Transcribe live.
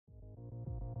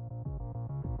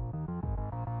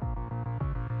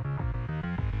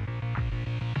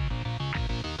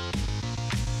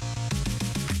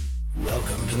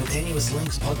the Tenuous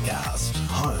Links podcast,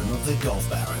 home of the Golf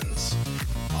Barons.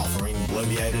 Offering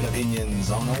bloviated opinions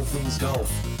on all things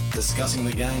golf, discussing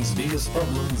the game's biggest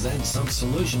problems and some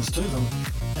solutions to them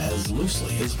as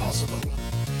loosely as possible.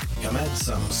 Come add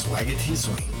some swagger to your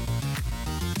swing.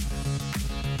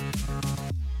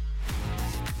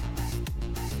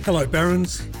 Hello,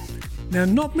 Barons. Now,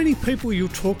 not many people you'll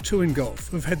talk to in golf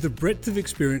have had the breadth of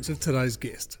experience of today's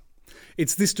guest.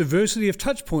 It's this diversity of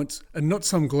touch points and not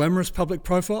some glamorous public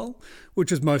profile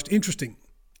which is most interesting.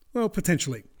 Well,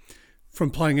 potentially.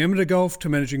 From playing amateur golf to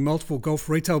managing multiple golf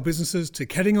retail businesses to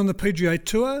caddying on the PGA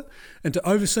Tour and to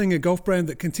overseeing a golf brand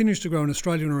that continues to grow in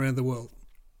Australia and around the world.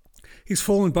 He's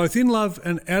fallen both in love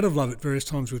and out of love at various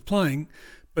times with playing,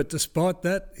 but despite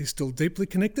that, he's still deeply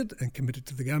connected and committed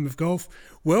to the game of golf.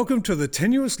 Welcome to the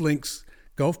Tenuous Links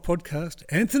Golf Podcast,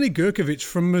 Anthony Gurkovich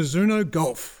from Mizuno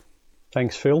Golf.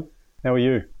 Thanks, Phil. How are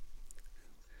you?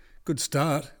 Good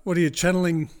start. What are you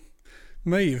channeling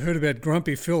me? You've heard about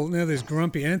Grumpy Phil. Now there's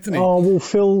Grumpy Anthony. Oh, well,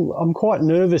 Phil, I'm quite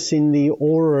nervous in the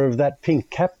aura of that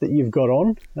pink cap that you've got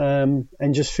on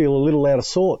and just feel a little out of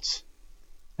sorts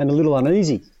and a little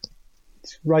uneasy.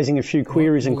 It's raising a few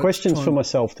queries and questions for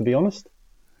myself, to be honest.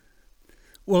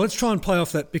 Well, let's try and play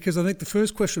off that because I think the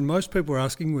first question most people were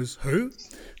asking was who,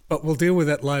 but we'll deal with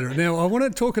that later. Now, I want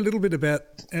to talk a little bit about,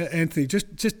 Anthony,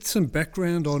 just some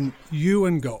background on you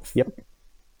and golf. Yep.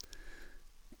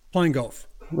 Playing golf.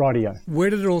 Rightio. Where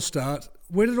did it all start?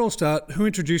 Who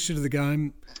introduced you to the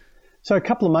game? So a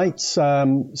couple of mates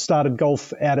started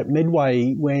golf out at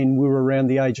Medway when we were around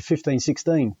the age of 15,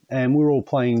 16, and we were all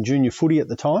playing junior footy at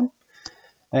the time.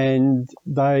 And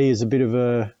they, as a bit of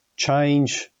a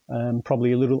change,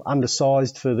 probably a little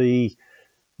undersized for the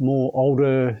more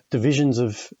older divisions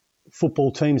of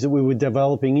football teams that we were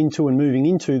developing into and moving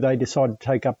into, they decided to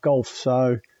take up golf.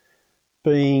 So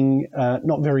being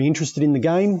not very interested in the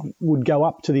game, would go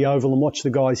up to the oval and watch the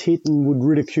guys hit and would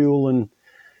ridicule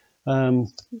and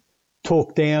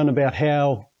talk down about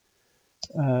how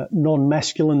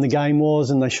non-masculine the game was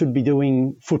and they should be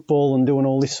doing football and doing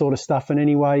all this sort of stuff. And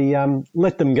anyway,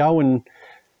 let them go and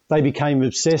they became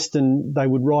obsessed and they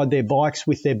would ride their bikes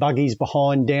with their buggies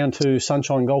behind down to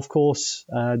Sunshine Golf Course,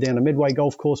 down to Medway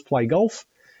Golf Course, play golf.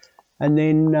 And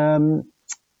then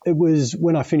it was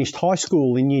when I finished high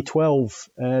school in year 12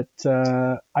 at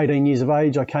 18 years of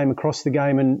age, I came across the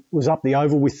game and was up the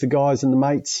oval with the guys and the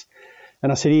mates. And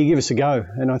I said, here, give us a go.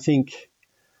 And I think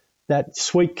that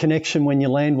sweet connection when you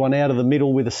land one out of the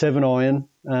middle with a 7-iron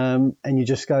and you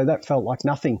just go, that felt like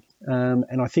nothing.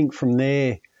 And I think from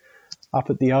there, up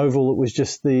at the oval, it was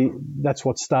just that's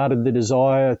what started the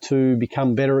desire to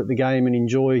become better at the game and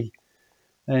enjoy.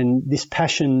 And this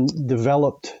passion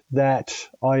developed that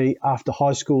I, after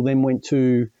high school, then went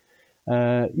to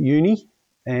uni.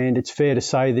 And it's fair to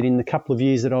say that in the couple of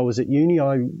years that I was at uni,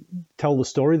 I tell the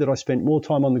story that I spent more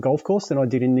time on the golf course than I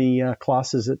did in the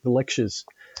classes at the lectures.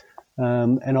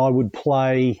 And I would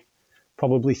play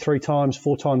probably 4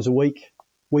 times a week,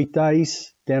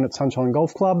 weekdays, down at Sunshine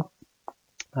Golf Club,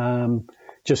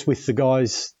 just with the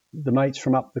guys, the mates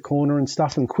from up the corner and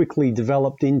stuff, and quickly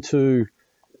developed into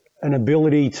an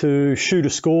ability to shoot a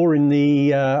score in the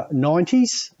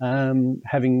 90s,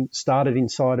 having started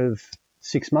inside of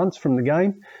 6 months from the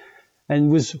game,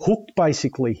 and was hooked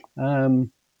basically.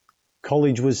 Uni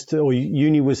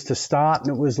was to start,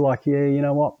 and it was like, yeah, you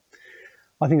know what?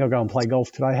 I think I'll go and play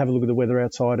golf today, have a look at the weather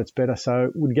outside, it's better.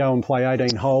 So would go and play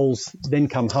 18 holes, then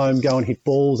come home, go and hit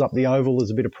balls up the oval as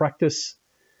a bit of practice.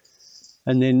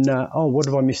 And then, what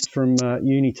have I missed from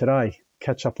uni today?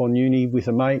 Catch up on uni with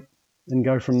a mate and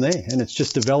go from there. And it's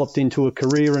just developed into a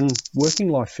career and working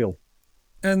life, Phil.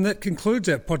 And that concludes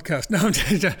our podcast. No,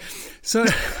 so,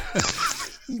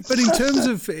 but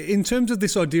in terms of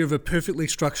this idea of a perfectly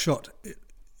struck shot,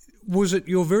 was it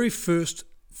your very first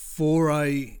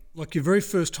foray, like your very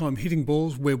first time hitting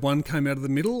balls where one came out of the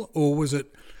middle, or was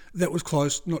it that was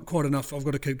close, not quite enough, I've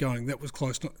got to keep going, that was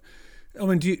close, not... I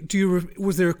mean,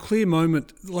 was there a clear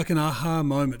moment, like an aha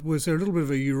moment? Was there a little bit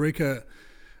of a Eureka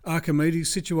Archimedes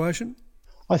situation?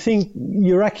 I think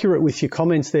you're accurate with your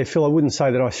comments there, Phil. I wouldn't say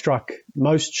that I struck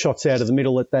most shots out of the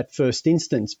middle at that first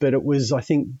instance, but it was, I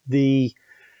think,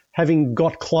 having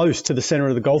got close to the centre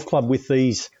of the golf club with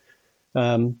these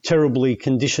terribly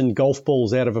conditioned golf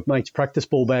balls out of a mate's practice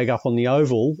ball bag up on the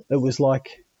oval, it was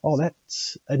like, oh,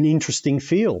 that's an interesting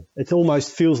feel. It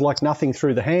almost feels like nothing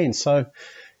through the hands. So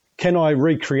can I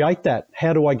recreate that?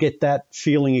 How do I get that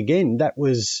feeling again? That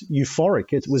was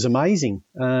euphoric. It was amazing.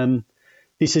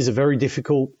 This is a very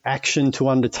difficult action to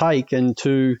undertake, and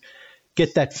to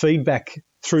get that feedback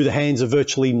through the hands of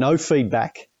virtually no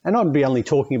feedback and I'd be only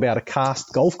talking about a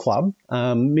cast golf club,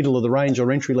 middle of the range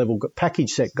or entry level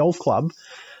package set golf club,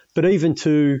 but even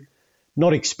to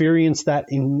not experience that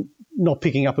in not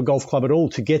picking up a golf club at all,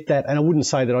 to get that, and I wouldn't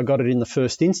say that I got it in the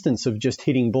first instance of just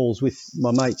hitting balls with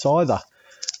my mates either.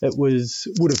 It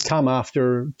would have come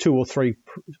after 2 or 3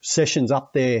 sessions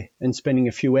up there and spending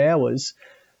a few hours.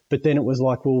 But then it was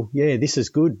like, well, yeah, this is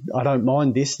good. I don't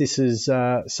mind this. This is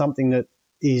something that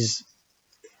is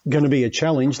going to be a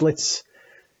challenge. Let's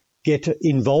get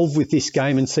involved with this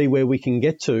game and see where we can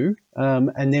get to.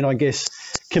 And then I guess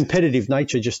competitive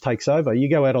nature just takes over. You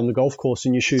go out on the golf course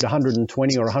and you shoot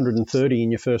 120 or 130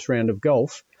 in your first round of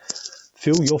golf.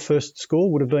 Phil, your first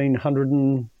score would have been 100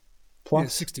 and plus? Yeah,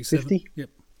 67. 50? Yep.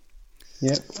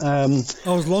 Yeah.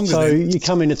 I was longer so then. You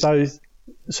come in at those...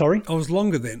 Sorry? I was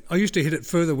longer then. I used to hit it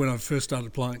further when I first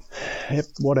started playing. Yep,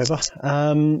 whatever.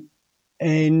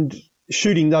 And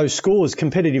shooting those scores,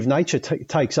 competitive nature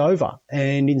takes over.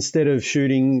 And instead of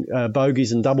shooting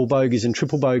bogeys and double bogeys and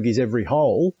triple bogeys every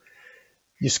hole,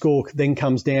 your score then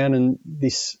comes down, and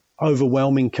this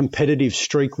overwhelming competitive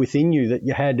streak within you that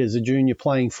you had as a junior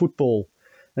playing football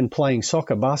and playing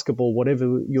soccer, basketball,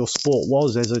 whatever your sport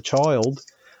was as a child,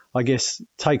 I guess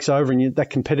takes over, and that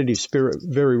competitive spirit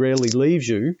very rarely leaves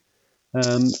you.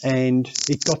 And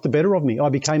it got the better of me. I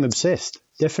became obsessed,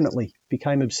 definitely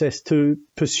became obsessed to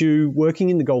pursue working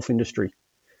in the golf industry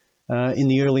in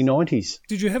the early 90s.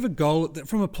 Did you have a goal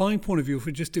from a playing point of view, if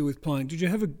we just deal with playing, did you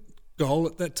have a goal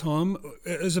at that time,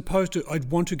 as opposed to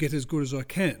I'd want to get as good as I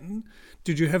can?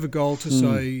 Did you have a goal to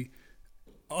say,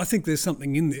 I think there's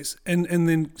something in this? And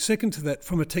then second to that,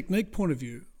 from a technique point of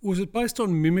view, was it based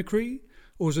on mimicry,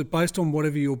 or was it based on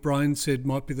whatever your brain said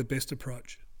might be the best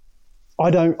approach?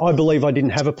 I believe I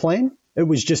didn't have a plan. It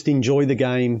was just enjoy the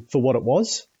game for what it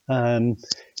was.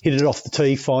 Hit it off the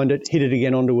tee, find it, hit it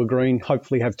again onto a green,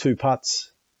 hopefully have 2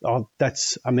 putts. Oh,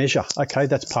 that's a measure. Okay,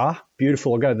 that's par.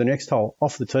 Beautiful. I'll go to the next hole.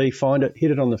 Off the tee, find it,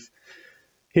 hit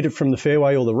it from the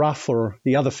fairway or the rough or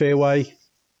the other fairway,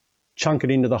 chunk it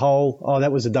into the hole. Oh,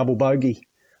 that was a double bogey.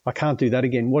 I can't do that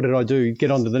again. What did I do? Get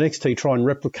onto the next tee, try and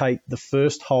replicate the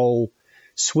first hole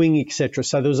swing, etc.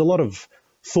 So there was a lot of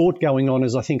thought going on,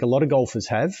 as I think a lot of golfers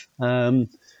have.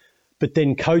 But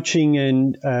then coaching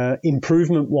and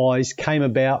improvement-wise came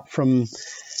about from,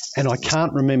 and I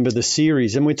can't remember the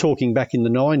series, and we're talking back in the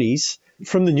 90s,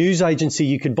 from the news agency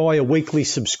you could buy a weekly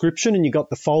subscription and you got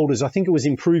the folders. I think it was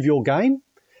Improve Your Game,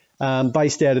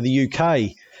 based out of the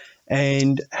UK.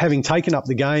 And having taken up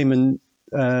the game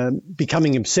and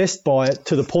becoming obsessed by it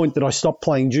to the point that I stopped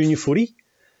playing junior footy,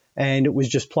 and it was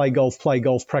just play golf,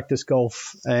 practice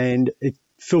golf, and it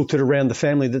filtered around the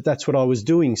family that that's what I was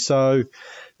doing. So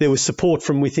there was support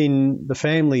from within the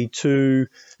family to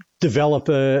develop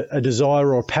a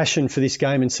desire or a passion for this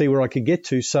game and see where I could get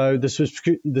to. So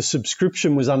the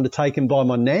subscription was undertaken by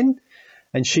my nan,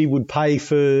 and she would pay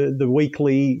for the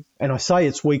weekly, and I say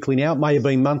it's weekly now, it may have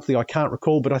been monthly, I can't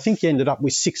recall, but I think you ended up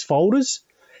with 6 folders,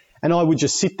 and I would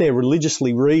just sit there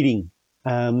religiously reading,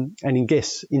 and I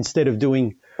guess instead of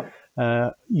doing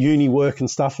uni work and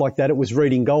stuff like that, it was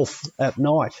reading golf at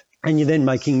night. And you're then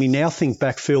making me now think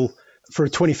back, Phil, for a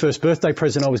 21st birthday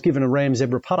present, I was given a Ram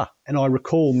Zebra putter, and I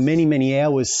recall many, many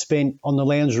hours spent on the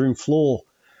lounge room floor,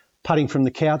 putting from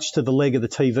the couch to the leg of the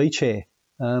TV chair,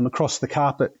 across the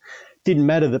carpet. Didn't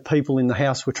matter that people in the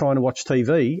house were trying to watch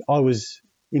TV. I was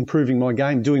improving my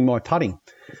game, doing my putting.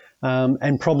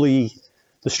 And probably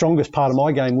the strongest part of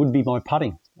my game would be my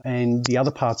putting. And the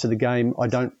other parts of the game I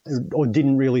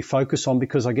didn't really focus on,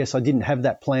 because I guess I didn't have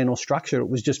that plan or structure. It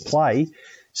was just play,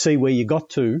 see where you got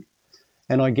to.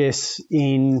 And I guess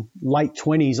in late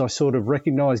 20s, I sort of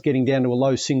recognised getting down to a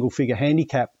low single-figure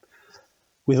handicap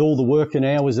with all the work and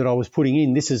hours that I was putting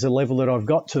in. This is a level that I've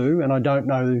got to, and I don't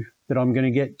know that I'm going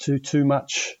to get to too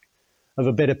much of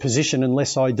a better position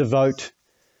unless I devote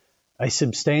a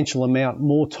substantial amount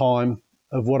more time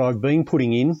of what I've been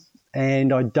putting in.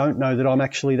 And I don't know that I'm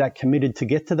actually that committed to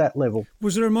get to that level.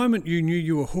 Was there a moment you knew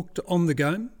you were hooked on the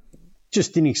game?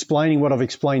 Just in explaining what I've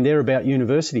explained there about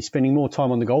university, spending more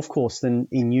time on the golf course than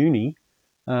in uni,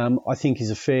 I think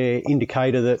is a fair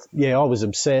indicator that, yeah, I was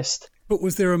obsessed. But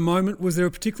was there a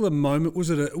particular moment, was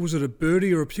it a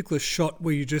birdie or a particular shot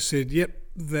where you just said, yep,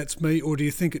 that's me, or do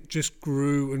you think it just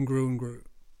grew and grew and grew?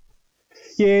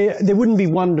 Yeah, there wouldn't be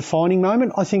one defining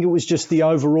moment. I think it was just the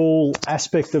overall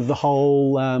aspect of the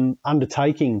whole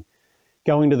undertaking,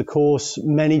 going to the course,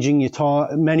 managing your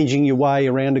time, managing your way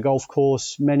around a golf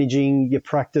course, managing your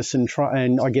practice and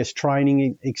I guess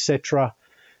training, etc.,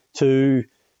 to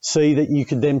see that you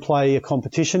could then play a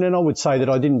competition. And I would say that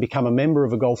I didn't become a member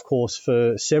of a golf course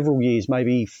for several years,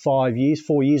 maybe 4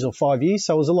 years or 5 years.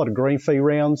 So it was a lot of green fee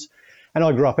rounds. And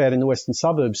I grew up out in the western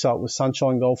suburbs, so it was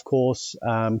Sunshine Golf Course,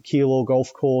 Keilor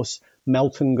Golf Course,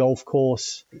 Melton Golf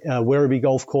Course, Werribee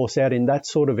Golf Course, out in that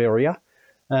sort of area.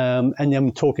 And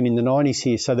I'm talking in the 90s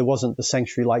here, so there wasn't the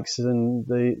Sanctuary Lakes and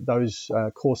those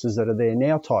courses that are there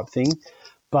now type thing.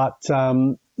 But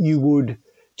you would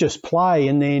just play,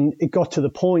 and then it got to the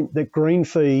point that green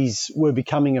fees were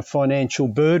becoming a financial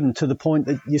burden, to the point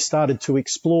that you started to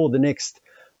explore the next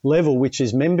level, which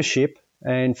is membership.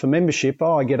 And for membership,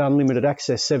 I get unlimited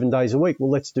access 7 days a week.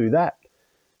 Well, let's do that.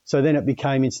 So then it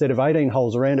became, instead of 18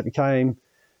 holes around, it became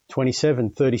 27,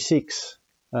 36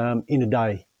 in a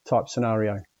day type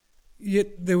scenario.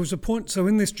 Yet there was a point, so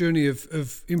in this journey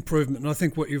of improvement, and I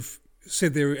think what you've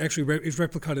said there actually is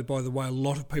replicated by the way a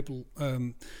lot of people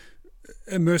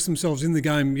immerse themselves in the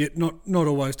game, yet not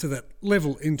always to that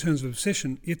level in terms of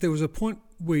obsession. Yet there was a point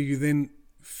where you then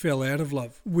fell out of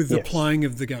love with the playing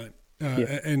of the game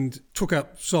and took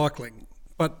up cycling.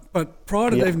 But prior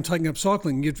to even taking up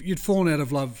cycling, you'd fallen out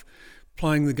of love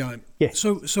playing the game. Yeah.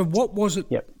 So what was it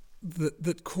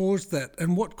that caused that,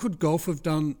 and what could golf have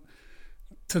done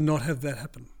to not have that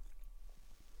happen?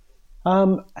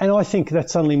 And I think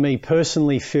that's only me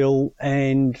personally, Phil,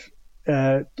 and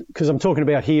because I'm talking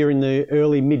about here in the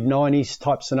early mid-90s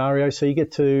type scenario. So you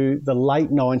get to the late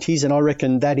 90s, and I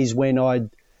reckon that is when I'd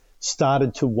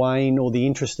started to wane, or the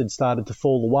interest had started to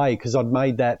fall away, because I'd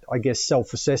made that, I guess,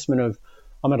 self-assessment of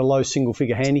I'm at a low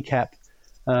single-figure handicap,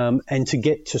 and to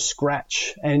get to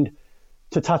scratch. And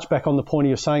to touch back on the point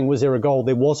you're saying, was there a goal?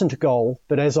 There wasn't a goal,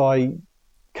 but as I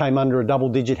came under a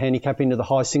double-digit handicap into the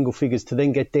high single figures, to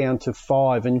then get down to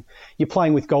 5, and you're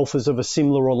playing with golfers of a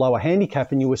similar or lower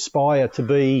handicap, and you aspire to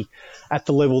be at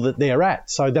the level that they're at.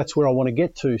 So that's where I want to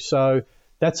get to. So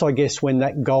that's, I guess, when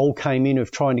that goal came in of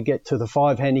trying to get to the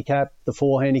 5 handicap, the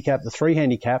 4 handicap, the 3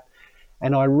 handicap.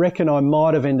 And I reckon I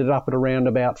might have ended up at around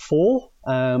about 4,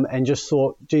 and just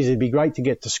thought, geez, it'd be great to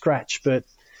get to scratch. But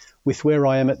with where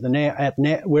I am at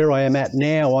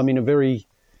now, I'm in a very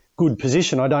good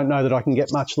position. I don't know that I can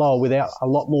get much lower without a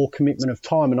lot more commitment of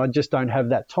time, and I just don't have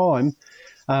that time.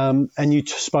 And you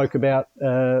spoke about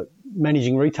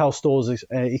managing retail stores,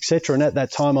 etc. And at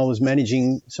that time, I was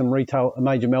managing a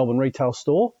major Melbourne retail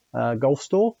store, golf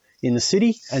store in the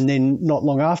city. And then not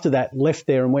long after that, left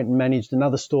there and went and managed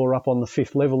another store up on the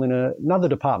 5th level in another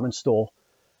department store,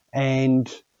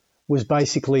 and was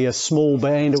basically a small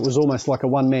band. It was almost like a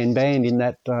one-man band in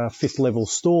that 5th level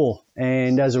store.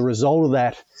 And as a result of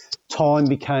that, time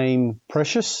became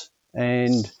precious,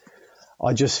 and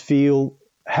I just feel,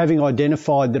 having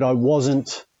identified that I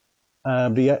wasn't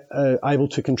able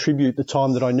to contribute the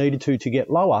time that I needed to get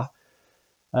lower,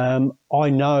 I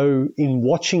know in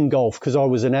watching golf, because I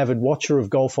was an avid watcher of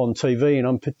golf on TV, and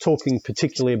I'm talking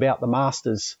particularly about the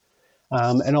Masters,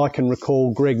 and I can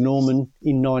recall Greg Norman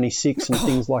in 96 and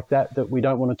things like that we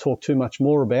don't want to talk too much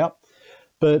more about.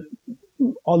 But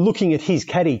looking at his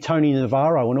caddy, Tony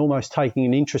Navarro, and almost taking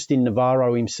an interest in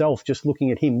Navarro himself, just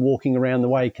looking at him walking around the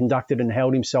way he conducted and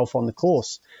held himself on the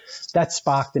course, that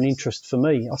sparked an interest for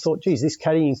me. I thought, geez, this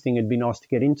caddying thing would be nice to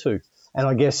get into. And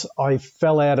I guess I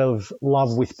fell out of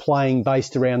love with playing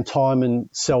based around time and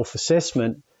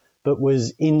self-assessment, but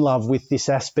was in love with this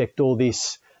aspect, or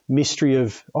this mystery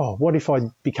of, what if I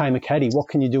became a caddy? What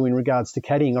can you do in regards to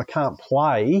caddying? I can't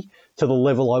play to the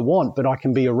level I want, but I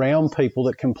can be around people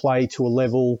that can play to a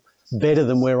level better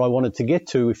than where I wanted to get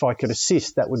to. If I could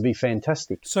assist, that would be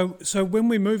fantastic. So when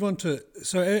we move on to,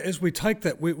 as we take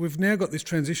that, we've now got this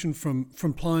transition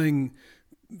from playing.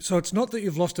 So it's not that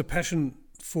you've lost a passion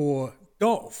for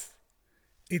golf.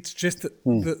 It's just that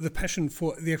the passion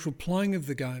for the actual playing of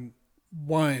the game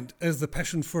waned as the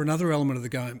passion for another element of the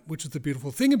game, which is the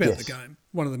beautiful thing about the game,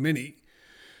 one of the many,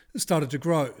 started to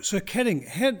grow. So caddying,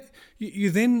 you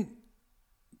then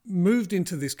moved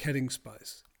into this caddying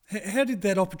space. How did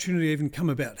that opportunity even come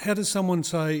about? How does someone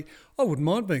say, I wouldn't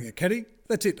mind being a caddy?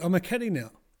 That's it, I'm a caddy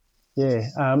now. Yeah,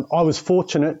 I was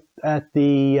fortunate at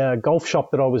the golf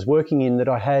shop that I was working in that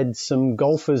I had some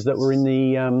golfers that were in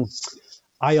the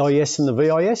AIS and the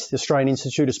VIS, the Australian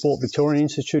Institute of Sport, Victorian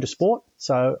Institute of Sport,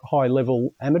 so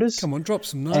high-level amateurs. Come on, drop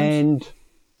some names.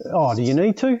 And, do you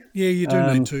need to? Yeah, you do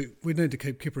need to. We need to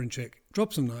keep Kipper in check.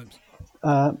 Drop some names.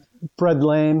 Brad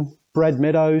Lamb, Brad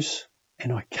Meadows,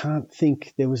 and I can't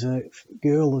think, there was a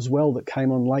girl as well that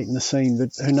came on late in the scene, but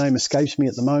her name escapes me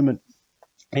at the moment.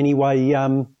 Anyway,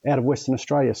 out of Western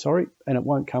Australia, sorry, and it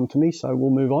won't come to me, so we'll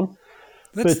move on.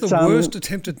 That's the worst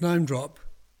attempted name drop.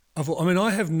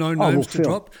 I have no names to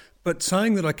drop, but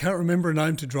saying that I can't remember a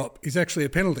name to drop is actually a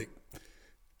penalty.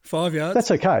 5 yards.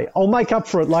 That's okay. I'll make up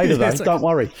for it later, though. Okay. Don't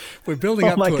worry. We're building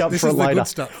I'll up make to it. up This for is it the later. good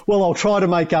stuff. Well, I'll try to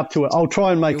make up to it. I'll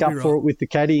try and make You'll up be for right. it with the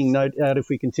caddying note out if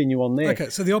we continue on there. Okay,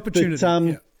 so the opportunity.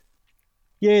 But,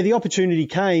 yeah, the opportunity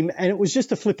came, and it was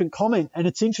just a flippant comment. And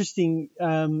it's interesting,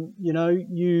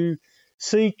 you're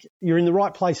in the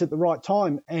right place at the right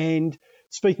time. And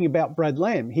speaking about Brad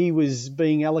Lamb, he was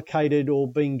being allocated or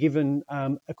being given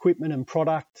equipment and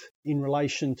product in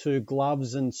relation to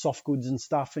gloves and soft goods and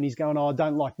stuff. And he's going, I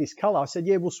don't like this colour. I said,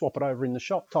 yeah, we'll swap it over in the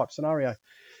shop type scenario.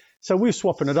 So we were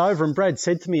swapping it over, and Brad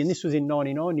said to me, and this was in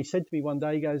 99, he said to me one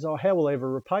day, he goes, how will I ever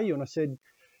repay you? And I said,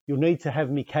 you'll need to have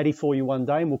me caddy for you one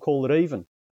day and we'll call it even.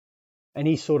 And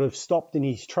he sort of stopped in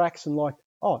his tracks and like,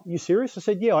 oh, you serious? I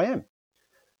said, yeah, I am.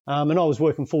 And I was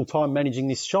working full-time managing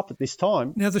this shop at this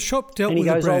time. Now, the shop dealt And he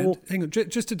with a goes, brand. oh, well, Hang on,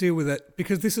 just to deal with that,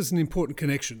 because this is an important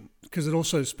connection, because it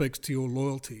also speaks to your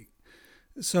loyalty.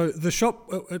 So the shop,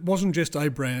 it wasn't just a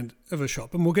brand of a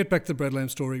shop, and we'll get back to the Brad Lamb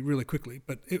story really quickly,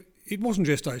 but it wasn't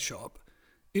just a shop.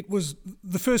 It was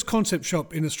the first concept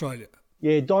shop in Australia.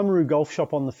 Yeah, Daimaru Golf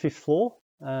Shop on the 5th floor,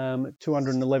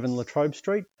 211 Latrobe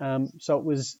Street. So it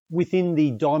was within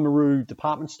the Daimaru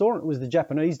department store. It was the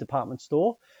Japanese department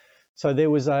store. So there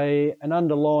was an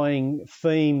underlying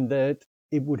theme that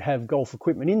it would have golf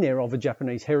equipment in there of a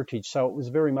Japanese heritage. So it was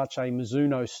very much a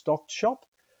Mizuno stocked shop,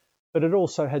 but it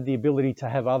also had the ability to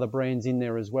have other brands in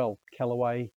there as well,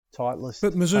 Callaway, Titleist.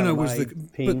 But Mizuno was the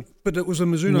Ping. but it was a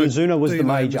Mizuno. Mizuno was the DNA,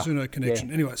 major. Mizuno connection.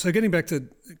 Yeah. Anyway, so getting back to,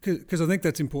 because I think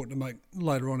that's important to make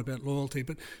later on about loyalty.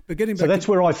 But getting back. So that's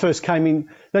where I first came in.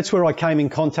 That's where I came in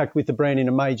contact with the brand in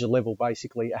a major level,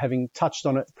 basically, having touched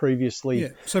on it previously. Yeah.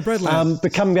 So Brad Lamb.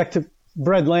 But coming back to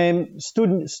Brad Lamb,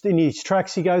 stood in his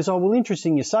tracks. He goes, oh, well,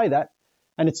 interesting you say that.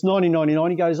 And it's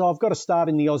 1999. He goes, oh, I've got to start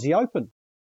in the Aussie Open.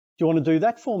 Do you want to do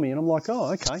that for me? And I'm like,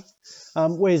 oh, okay.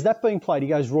 Where's that being played? He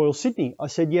goes, Royal Sydney. I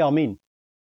said, yeah, I'm in.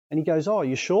 And he goes, oh, are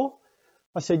you sure?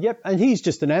 I said, yep. And he's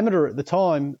just an amateur at the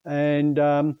time. And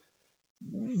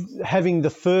having the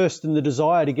thirst and the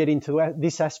desire to get into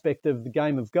this aspect of the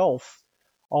game of golf,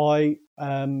 I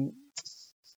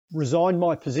resigned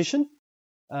my position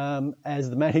as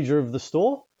the manager of the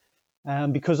store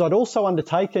because I'd also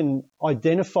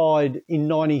identified in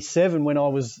 97 when I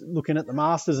was looking at the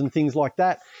Masters and things like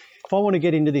that, if I want to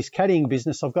get into this caddying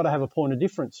business, I've got to have a point of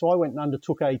difference. So I went and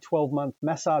undertook a 12-month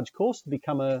massage course to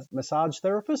become a massage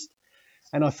therapist.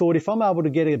 And I thought if I'm able to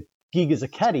get a gig as a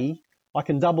caddy, I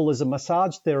can double as a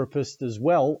massage therapist as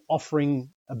well,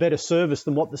 offering a better service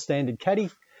than what the standard caddy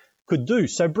could do.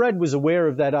 So Brad was aware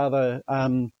of that other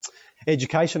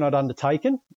education I'd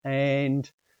undertaken, and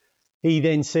he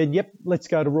then said, yep, let's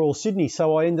go to Royal Sydney.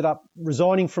 So I ended up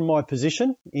resigning from my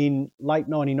position in late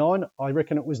 99. I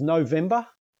reckon it was November.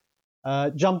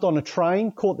 Jumped on a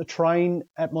train, caught the train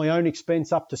at my own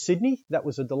expense up to Sydney. That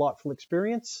was a delightful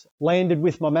experience. Landed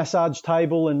with my massage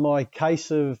table and my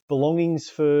case of belongings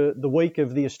for the week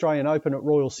of the Australian Open at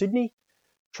Royal Sydney.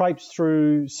 Traipsed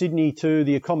through Sydney to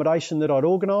the accommodation that I'd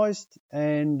organised,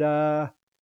 and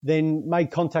then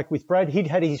made contact with Brad. He'd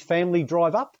had his family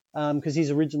drive up because he's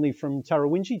originally from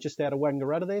Tarrawinji, just out of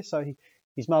Wangaratta there. So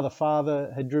his mother,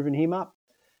 father had driven him up.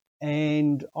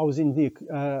 And I was in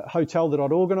the hotel that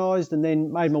I'd organised, and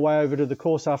then made my way over to the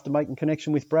course after making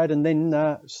connection with Brad, and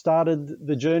then started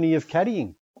the journey of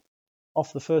caddying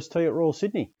off the first tee at Royal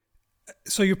Sydney.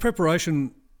 So your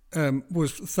preparation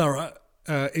was thorough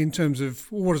in terms of,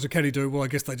 well, what does a caddy do? Well, I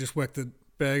guess they just whack the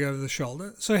bag over the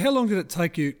shoulder. So how long did it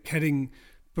take you caddying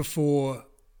before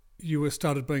you were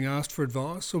started being asked for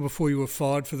advice, or before you were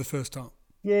fired for the first time?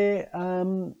 Yeah,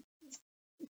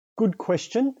 good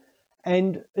question.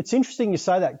 And it's interesting you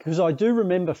say that, because I do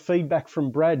remember feedback from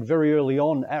Brad very early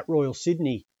on at Royal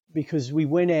Sydney, because we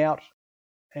went out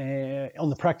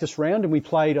on the practice round and we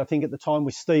played, I think at the time,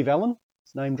 with Steve Allen,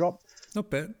 name drop.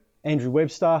 Not bad. Andrew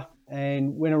Webster,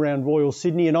 and went around Royal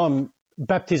Sydney, and I'm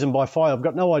baptism by fire. I've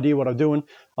got no idea what I'm doing.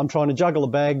 I'm trying to juggle a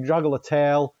bag, juggle a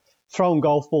towel, throwing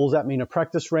golf balls at me in a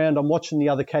practice round. I'm watching the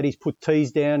other caddies put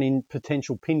tees down in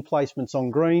potential pin placements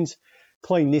on greens,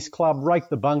 clean this club, rake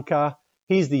the bunker.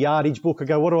 Here's the yardage book. I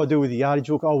go, what do I do with the yardage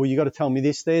book? Oh, well, you got to tell me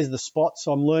this. There's the spots.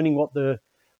 So I'm learning what the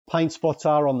paint spots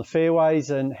are on the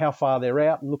fairways and how far they're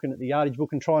out, and looking at the yardage book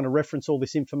and trying to reference all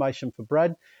this information for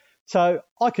Brad. So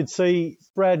I could see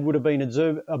Brad would have been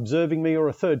observing me, or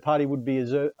a third party would be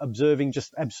observing,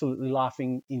 just absolutely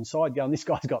laughing inside, going, this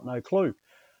guy's got no clue.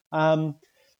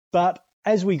 But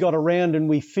as we got around and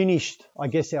we finished, I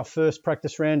guess, our first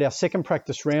practice round, our second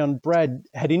practice round, Brad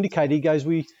had indicated, he goes,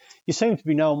 you seem to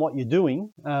be knowing what you're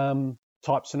doing,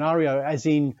 type scenario, as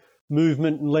in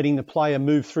movement and letting the player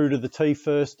move through to the tee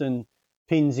first and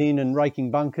pins in and raking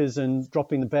bunkers and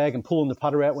dropping the bag and pulling the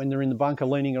putter out when they're in the bunker,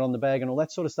 leaning it on the bag and all that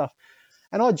sort of stuff.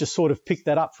 And I just sort of picked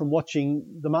that up from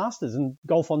watching the Masters and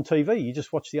golf on TV. You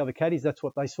just watch the other caddies. That's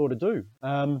what they sort of do.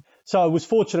 So I was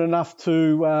fortunate enough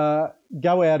to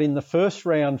go out in the first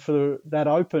round for that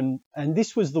Open. And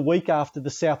this was the week after the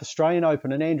South Australian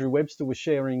Open. And Andrew Webster was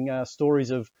sharing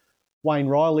stories of Wayne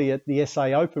Riley at the SA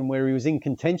Open, where he was in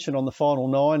contention on the final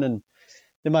 9. And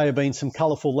there may have been some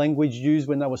colourful language used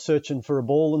when they were searching for a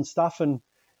ball and stuff. And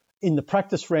in the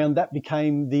practice round, that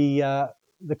became the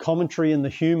commentary and the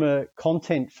humour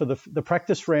content for the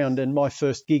practice round and my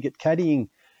first gig at caddying.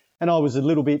 And I was a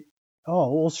little bit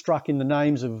awestruck in the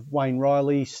names of Wayne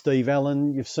Riley, Steve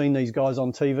Allen. You've seen these guys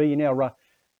on TV. You're now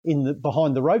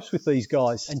behind the ropes with these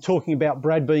guys. And talking about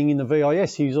Brad being in the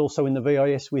VIS, he was also in the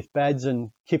VIS with Bads and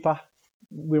Kipper.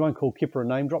 We won't call Kipper a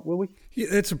name drop, will we? Yeah,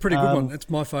 that's a pretty good one. That's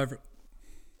my favourite.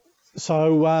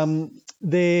 So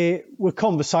there were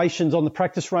conversations on the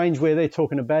practice range where they're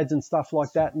talking to Bads and stuff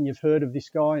like that, and you've heard of this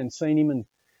guy and seen him and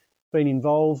been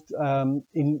involved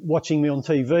in watching me on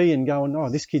TV and going, oh,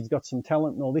 this kid's got some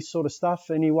talent and all this sort of stuff.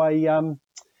 Anyway,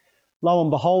 lo and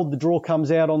behold, the draw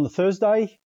comes out on the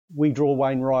Thursday. We draw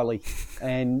Wayne Riley.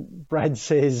 And Brad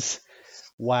says,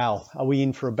 wow, are we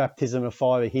in for a baptism of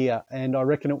fire here? And I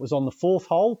reckon it was on the 4th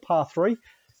hole, par 3.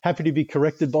 Happy to be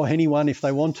corrected by anyone if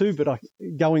they want to, but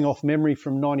going off memory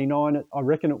from 99, I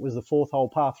reckon it was the 4th hole,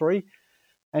 par 3.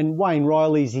 And Wayne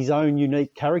Riley's his own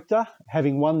unique character,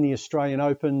 having won the Australian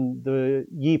Open the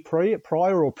year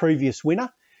prior or previous winner.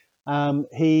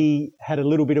 He had a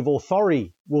little bit of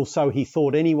authority, well, so he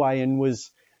thought anyway, and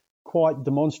was quite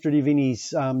demonstrative in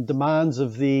his demands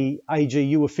of the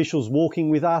AGU officials walking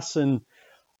with us. And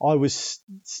I was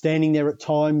standing there at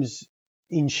times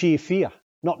in sheer fear,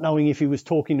 not knowing if he was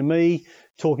talking to me,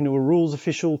 talking to a rules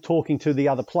official, talking to the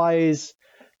other players.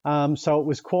 So it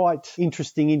was quite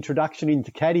interesting introduction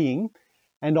into caddying.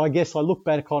 And I guess I look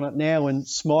back on it now and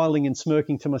smiling and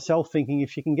smirking to myself, thinking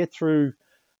if you can get through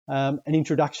an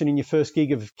introduction in your first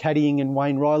gig of caddying and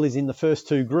Wayne Riley's in the first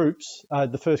two groups,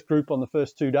 the first group on the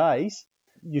first 2 days,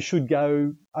 you should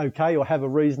go okay or have a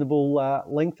reasonable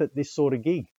length at this sort of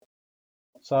gig.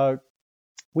 So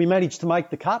we managed to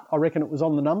make the cut. I reckon it was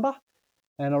on the number.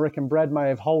 And I reckon Brad may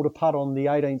have holed a putt on the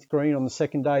 18th green on the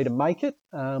second day to make it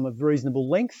of reasonable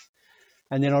length.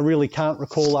 And then I really can't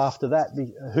recall after that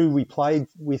who we played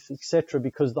with, etc.,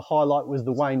 because the highlight was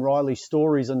the Wayne Riley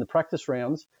stories and the practice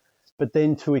rounds. But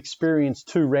then to experience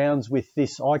 2 rounds with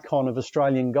this icon of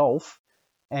Australian golf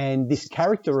and this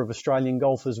character of Australian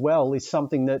golf as well is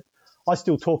something that I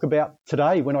still talk about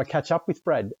today when I catch up with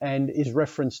Brad, and is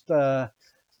referenced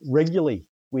regularly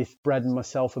with Brad and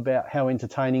myself about how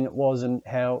entertaining it was and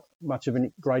how much of a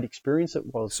great experience it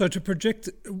was. So to project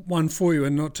one for you,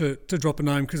 and not to drop a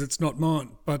name because it's not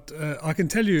mine, but I can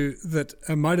tell you that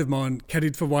a mate of mine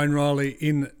caddied for Wayne Riley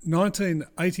in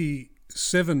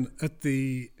 1987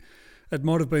 it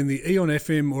might have been the Eon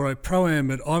FM or a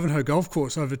Pro-Am at Ivanhoe Golf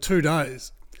Course over 2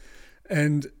 days.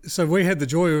 And so we had the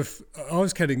joy of, I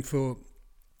was caddying for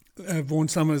Vaughan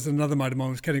Summers, another mate of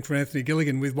mine was caddying for Anthony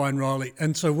Gilligan with Wayne Riley.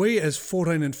 And so we, as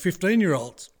 14 and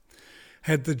 15-year-olds,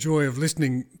 had the joy of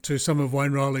listening to some of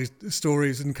Wayne Riley's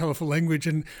stories and colourful language,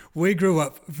 and we grew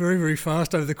up very, very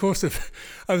fast over the course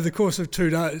of 2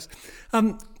 days.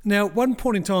 Now, at one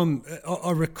point in time,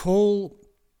 I recall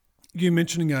you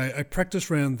mentioning a practice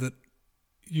round that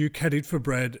you caddied for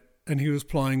Brad, and he was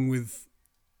playing with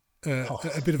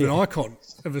a bit of an icon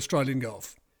of Australian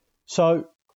golf. So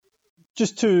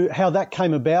just to how that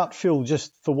came about, Phil,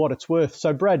 just for what it's worth.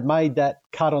 So Brad made that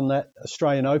cut on that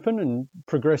Australian Open and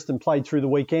progressed and played through the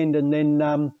weekend, and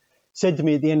then said to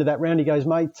me at the end of that round, he goes,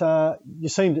 mate,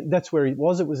 that's where he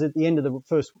was. It was at the end of the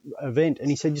first event. And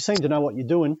he said, you seem to know what you're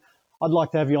doing. I'd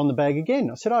like to have you on the bag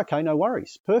again. I said, okay, no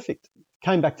worries. Perfect.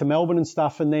 Came back to Melbourne and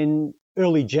stuff. And then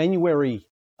early January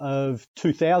of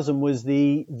 2000 was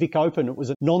the Vic Open. It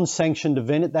was a non-sanctioned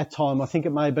event at that time. I think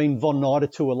it may have been Von Nider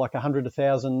Tour, like 100,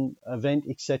 1,000 event,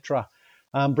 etc.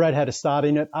 Brad had a start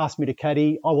in it, asked me to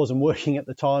caddy. I wasn't working at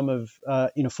the time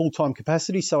in a full-time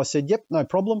capacity, so I said, yep, no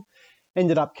problem.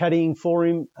 Ended up caddying for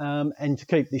him, and to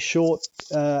keep this short,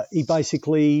 he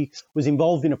basically was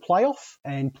involved in a playoff,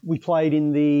 and we played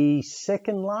in the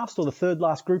second last or the third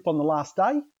last group on the last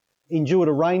day. Endured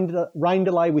a rain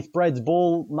delay with Brad's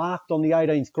ball marked on the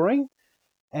 18th green,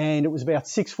 and it was about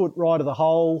 6 foot right of the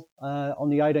hole on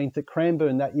the 18th at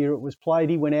Cranbourne that year it was played.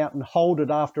 He went out and holed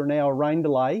it after an hour rain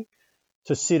delay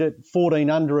to sit at 14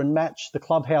 under and match the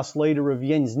clubhouse leader of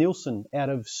Jens Nilsson out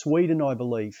of Sweden, I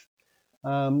believe.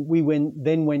 We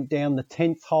went down the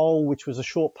 10th hole, which was a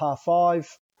short par 5,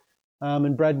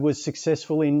 and Brad was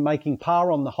successful in making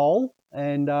par on the hole.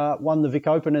 and won the Vic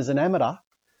Open as an amateur.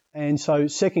 And so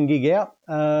second gig out,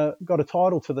 got a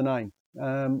title to the name,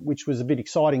 which was a bit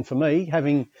exciting for me,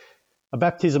 having a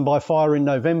baptism by fire in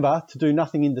November to do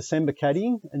nothing in December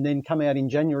caddying and then come out in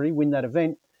January, win that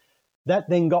event. That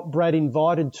then got Brad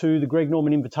invited to the Greg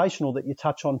Norman Invitational that you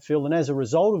touch on, Phil. And as a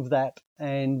result of that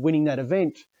and winning that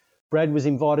event, Brad was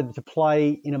invited to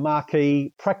play in a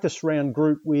marquee practice round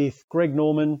group with Greg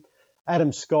Norman,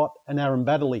 Adam Scott and Aaron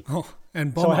Baddeley. Oh,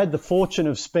 and so I had the fortune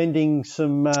of spending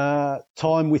some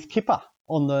time with Kipper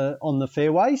on the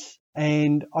fairways.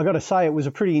 And I got to say, it was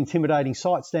a pretty intimidating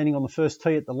sight standing on the first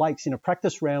tee at the Lakes in a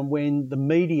practice round when the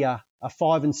media are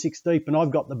 5 and 6 deep and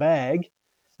I've got the bag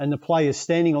and the players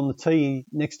standing on the tee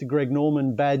next to Greg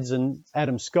Norman, Bads and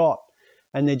Adam Scott,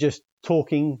 and they're just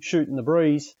talking, shooting the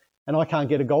breeze, and I can't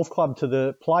get a golf club to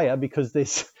the player because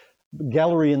there's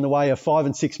gallery in the way of 5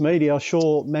 and 6 media. I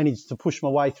sure managed to push my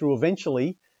way through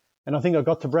eventually. And I think I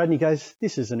got to Brad and he goes,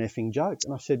 "This is an effing joke."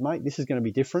 And I said, "Mate, this is going to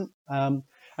be different."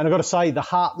 And I've got to say, the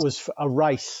heart was a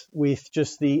race with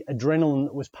just the adrenaline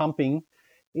that was pumping,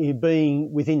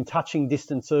 being within touching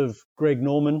distance of Greg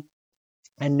Norman.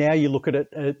 And now you look at it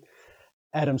at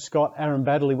Adam Scott, Aaron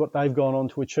Baddeley, what they've gone on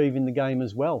to achieve in the game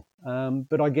as well.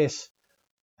 But I guess,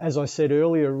 as I said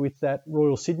earlier, with that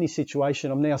Royal Sydney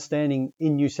situation, I'm now standing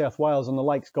in New South Wales on the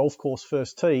Lakes Golf Course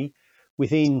first tee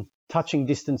within touching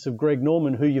distance of Greg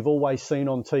Norman, who you've always seen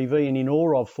on TV and in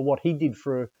awe of for what he did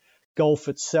for golf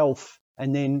itself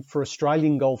and then for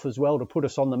Australian golf as well to put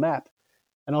us on the map.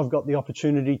 And I've got the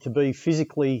opportunity to be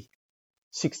physically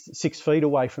six feet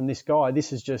away from this guy.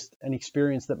 This is just an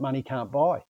experience that money can't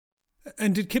buy.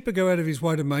 And did Kipper go out of his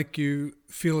way to make you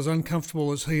feel as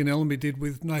uncomfortable as he and Ellenby did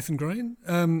with Nathan Green?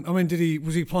 I mean,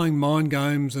 was he playing mind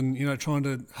games and, trying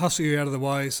to hustle you out of the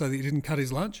way so that you didn't cut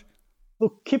his lunch?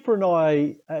 Look, Kipper and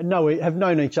I have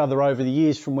known each other over the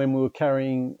years from when we were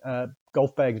carrying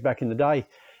golf bags back in the day.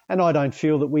 And I don't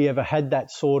feel that we ever had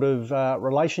that sort of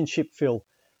relationship, Phil.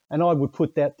 And I would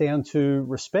put that down to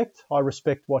respect. I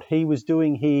respect what he was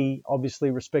doing. He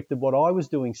obviously respected what I was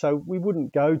doing. So we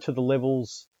wouldn't go to the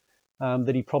levels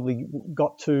that he probably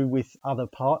got to with other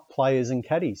players and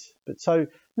caddies. But so,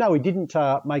 no, he didn't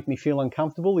make me feel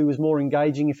uncomfortable. He was more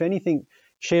engaging, if anything,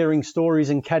 sharing stories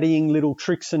and caddying little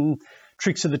tricks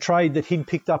of the trade that he'd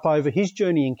picked up over his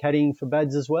journey in caddying for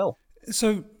Bads as well.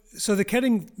 So the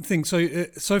caddying thing,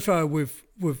 so far we've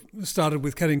started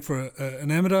with caddying for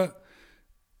an amateur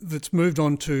that's moved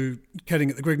on to caddying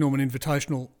at the Greg Norman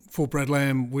Invitational for Brad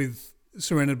Lamb,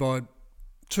 surrounded by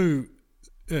two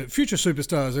future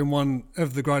superstars and one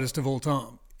of the greatest of all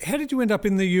time. How did you end up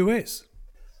in the US?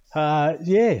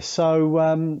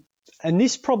 And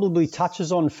this probably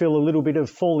touches on, Phil, a little bit of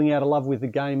falling out of love with the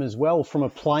game as well from a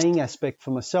playing aspect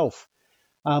for myself.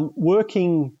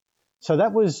 So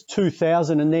that was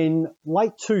 2000, and then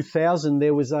late 2000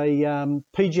 there was a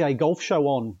PGA golf show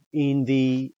on in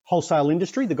the wholesale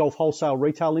industry, the golf wholesale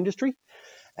retail industry,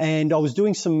 and I was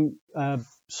doing some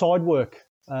side work,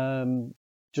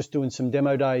 just doing some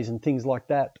demo days and things like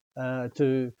that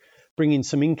to bring in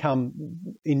some income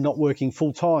in not working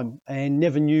full time, and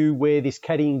never knew where this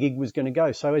caddying gig was going to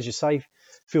go. So as you say,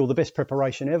 Phil, the best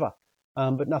preparation ever.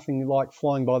 But nothing like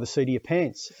flying by the seat of your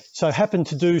pants. So I happened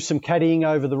to do some caddying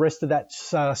over the rest of that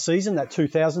season, that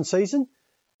 2000 season.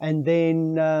 And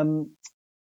then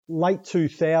late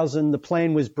 2000, the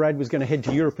plan was Brad was going to head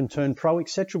to Europe and turn pro,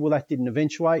 etc. Well, that didn't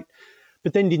eventuate.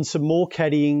 But then did some more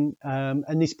caddying.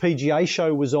 And this PGA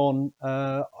show was on,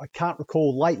 I can't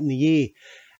recall, late in the year.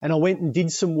 And I went and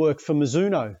did some work for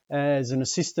Mizuno as an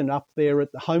assistant up there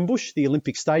at the Homebush, the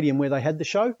Olympic Stadium where they had the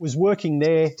show. Was working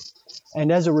there,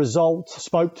 and as a result,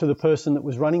 spoke to the person that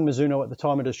was running Mizuno at the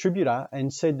time, a distributor,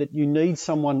 and said that you need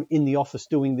someone in the office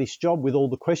doing this job with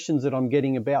all the questions that I'm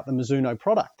getting about the Mizuno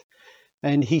product.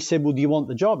 And he said, "Well, do you want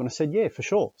the job?" And I said, "Yeah, for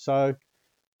sure." So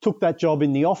took that job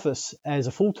in the office as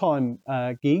a full-time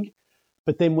gig.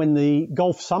 But then when the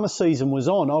golf summer season was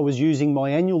on, I was using my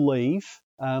annual leave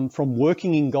from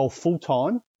working in golf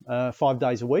full-time, 5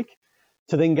 days a week,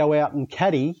 to then go out and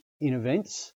caddy in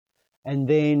events and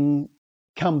then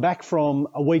come back from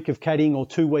a week of caddying or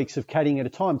 2 weeks of caddying at a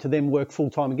time to then work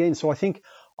full-time again. So I think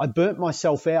I burnt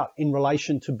myself out in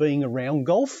relation to being around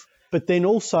golf, but then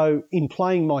also in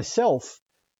playing myself,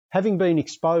 having been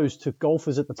exposed to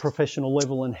golfers at the professional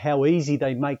level and how easy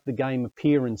they make the game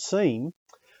appear and seem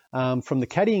from the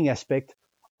caddying aspect,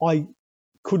 I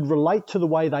could relate to the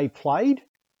way they played.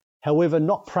 However,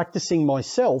 not practicing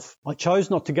myself, I chose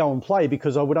not to go and play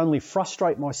because I would only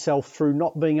frustrate myself through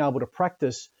not being able to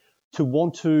practice to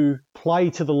want to play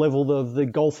to the level of the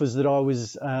golfers that I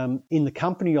was in the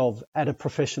company of at a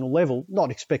professional level,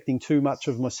 not expecting too much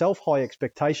of myself, high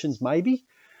expectations maybe,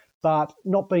 but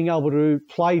not being able to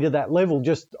play to that level.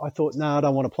 Just, I thought, no, I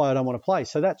don't want to play.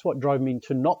 So that's what drove me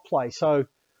to not play. So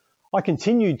I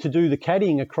continued to do the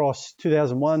caddying across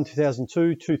 2001,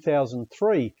 2002,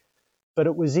 2003, but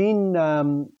it was in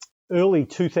early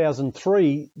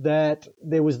 2003 that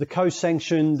there was the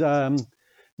co-sanctioned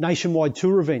nationwide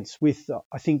tour events with,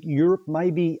 I think, Europe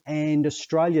maybe and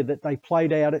Australia that they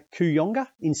played out at Kooyonga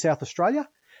in South Australia.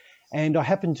 And I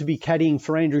happened to be caddying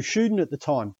for Andrew Shuden at the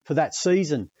time for that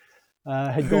season.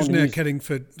 Who's now caddying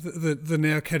for the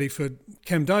now caddy for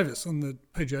Cam Davis on the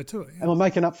PGA Tour? Yeah. Am I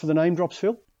making up for the name drops,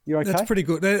 Phil? You okay? That's pretty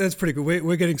good. That's pretty good.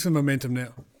 We're getting some momentum now.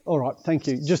 All right, thank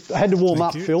you. Just I had to warm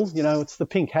up, Phil. You know, it's the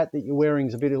pink hat that you're wearing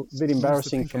is a bit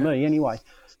embarrassing for me anyway.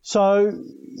 So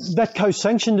that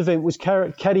co-sanctioned event was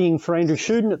caddying for Andrew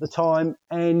Shuden at the time,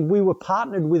 and we were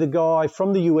partnered with a guy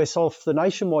from the US off the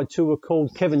nationwide tour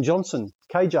called Kevin Johnson,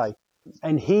 KJ.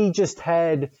 And he just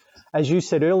had, as you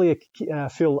said earlier,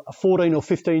 Phil, a 14 or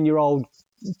 15-year-old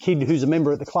kid who's a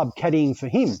member at the club caddying for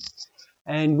him.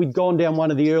 And we'd gone down one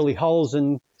of the early holes,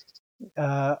 and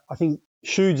I think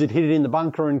Shudes had hit it in the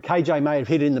bunker, and KJ may have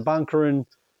hit it in the bunker, and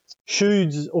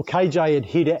Shudes or KJ had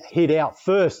hit out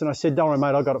first. And I said, don't worry,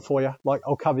 mate, I got it for you. Like,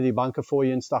 I'll cover the bunker for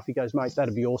you and stuff. He goes, mate,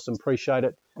 that'd be awesome. Appreciate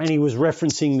it. And he was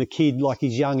referencing the kid like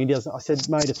he's young. He doesn't. I said,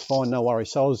 mate, it's fine. No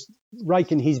worries. So I was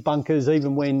raking his bunkers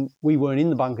even when we weren't in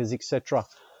the bunkers, etc.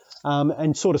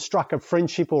 And sort of struck a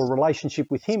friendship or a relationship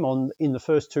with him in the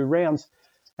first two rounds.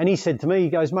 And he said to me, he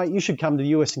goes, mate, you should come to the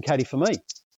US and caddy for me.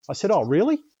 I said, oh,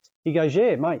 really? He goes,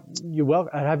 yeah, mate, you're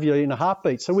welcome. I'd have you in a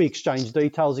heartbeat. So we exchanged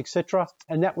details, etc.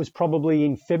 And that was probably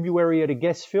in February at a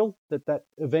guest, Phil, that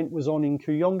event was on in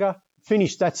Kooyonga.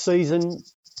 Finished that season,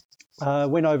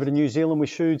 went over to New Zealand with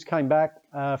Shudes, came back,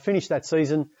 finished that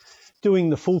season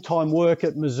doing the full-time work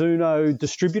at Mizuno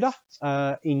distributor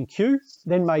in Kew.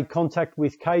 Then made contact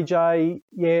with KJ.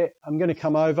 Yeah, I'm going to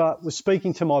come over. Was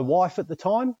speaking to my wife at the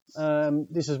time.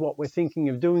 This is what we're thinking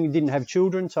of doing. Didn't have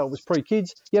children, so it was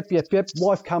pre-kids. Yep.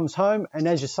 Wife comes home, and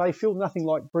as you say, Phil, nothing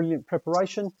like brilliant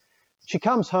preparation. She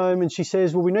comes home and she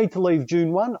says, well, we need to leave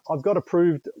June 1. I've got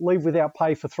approved leave without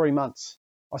pay for 3 months.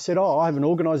 I said, oh, I haven't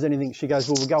organised anything. She goes,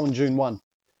 well, we're going June 1.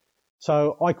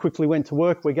 So I quickly went to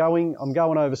work. I'm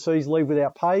going overseas, leave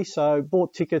without pay. So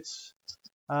bought tickets,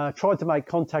 tried to make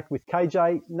contact with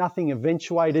KJ. Nothing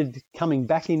eventuated coming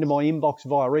back into my inbox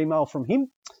via email from him.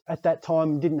 At that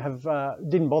time,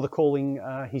 didn't bother calling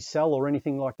his cell or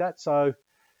anything like that. So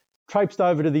traipsed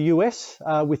over to the US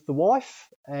with the wife,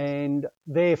 and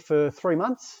there for 3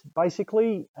 months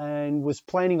basically, and was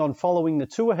planning on following the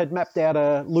tour. Had mapped out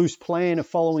a loose plan of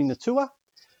following the tour.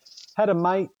 Had a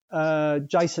mate,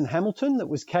 Jason Hamilton, that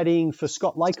was caddying for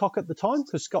Scott Laycock at the time,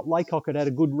 because Scott Laycock had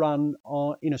a good run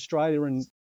in Australia and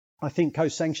I think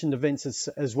co-sanctioned events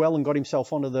as well, and got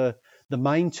himself onto the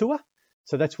main tour.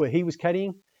 So that's where he was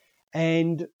caddying.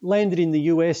 And landed in the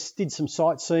US, did some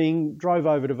sightseeing, drove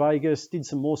over to Vegas, did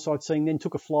some more sightseeing, then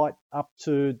took a flight up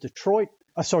to Detroit.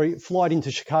 Flight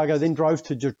into Chicago, then drove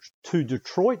to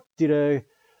Detroit, did a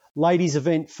ladies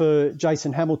event for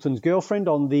Jason Hamilton's girlfriend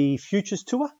on the Futures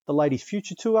Tour, the Ladies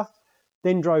Future Tour.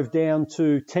 Then drove down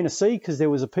to Tennessee because there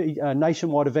was a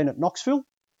nationwide event at Knoxville,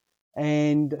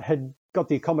 and had got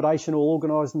the accommodation all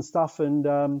organised and stuff,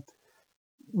 and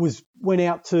went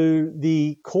out to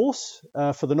the course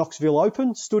for the Knoxville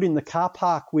Open, stood in the car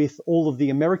park with all of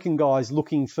the American guys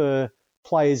looking for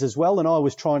players as well, and I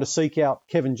was trying to seek out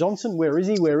Kevin Johnson. Where is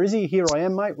he? Here I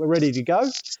am, mate. We're ready to go.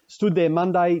 Stood there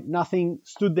Monday, nothing.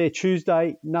 Stood there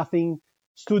Tuesday, nothing.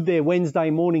 Stood there Wednesday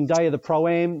morning, day of the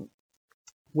Pro-Am.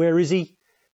 Where is he?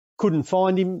 Couldn't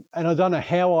find him, and I don't know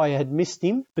how I had missed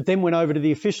him, but then went over to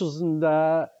the officials, and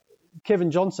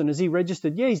Kevin Johnson, as he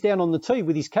registered, yeah, he's down on the tee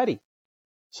with his caddy.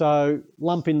 So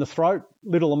lump in the throat,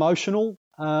 little emotional.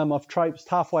 I've traipsed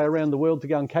halfway around the world to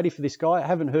go and caddy for this guy. I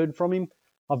haven't heard from him.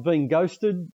 I've been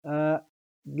ghosted.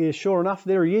 Yeah, sure enough,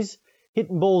 there he is,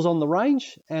 hitting balls on the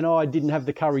range, and I didn't have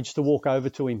the courage to walk over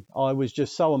to him. I was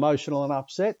just so emotional and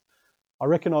upset. I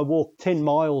reckon I walked 10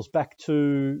 miles back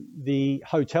to the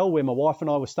hotel where my wife and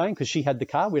I were staying, because she had the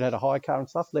car. We'd had a hire car and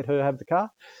stuff, let her have the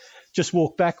car. Just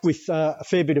walked back with a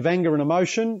fair bit of anger and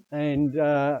emotion, and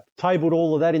tabled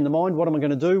all of that in the mind. What am I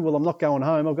going to do? Well, I'm not going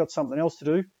home. I've got something else to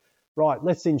do. Right,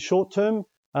 let's in short term.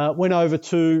 Went over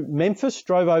to Memphis,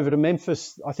 drove over to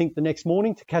Memphis, I think the next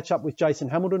morning, to catch up with Jason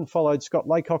Hamilton, followed Scott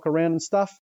Laycock around and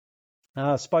stuff.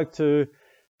 Spoke to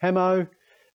Hamo.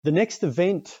 The next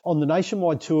event on the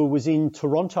nationwide tour was in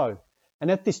Toronto, And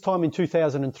at this time in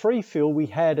 2003, Phil, we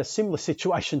had a similar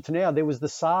situation to now. There was the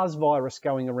SARS virus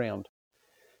going around.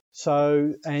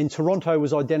 So, and Toronto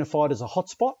was identified as a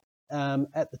hotspot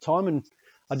at the time. And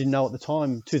I didn't know at the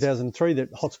time, 2003,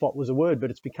 that hotspot was a word, but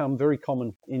it's become very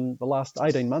common in the last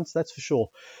 18 months, that's for sure.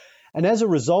 And as a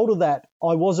result of that,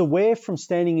 I was aware from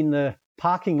standing in the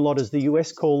parking lot, as the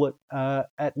US call it,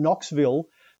 at Knoxville,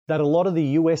 that a lot of the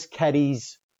US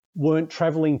caddies weren't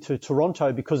travelling to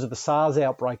Toronto because of the SARS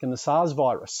outbreak and the SARS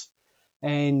virus.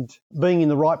 And being in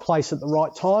the right place at the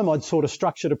right time, I'd sort of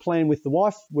structured a plan with the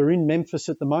wife. We're in Memphis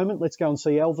at the moment. Let's go and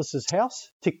see Elvis's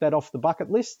house. Tick that off the bucket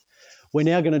list. We're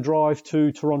now going to drive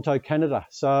to Toronto, Canada.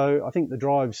 So I think the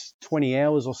drive's 20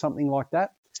 hours or something like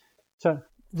that. So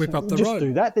whip up the just road.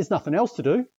 Do that. There's nothing else to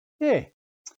do. Yeah,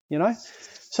 you know.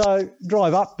 So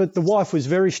drive up, but the wife was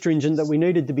very stringent that we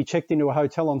needed to be checked into a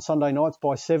hotel on Sunday nights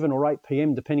by 7 or 8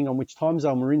 p.m, depending on which time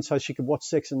zone we're in, so she could watch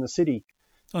Sex and the City.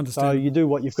 Understand. So you do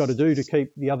what you've got to do to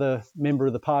keep the other member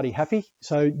of the party happy.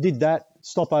 So did that,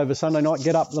 stop over Sunday night,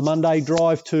 get up the Monday,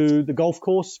 drive to the golf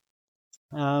course.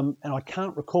 And I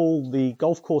can't recall the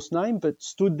golf course name, but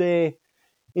stood there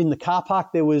in the car park.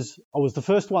 I was the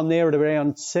first one there at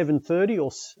around 7:30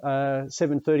 or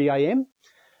 7:30 a.m.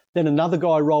 Then another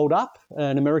guy rolled up,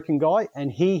 an American guy, and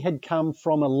he had come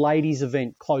from a ladies'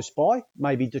 event close by,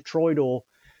 maybe Detroit or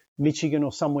Michigan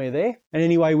or somewhere there. And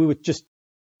anyway, we were just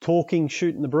talking,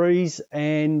 shooting the breeze,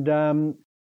 and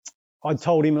I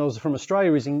told him I was from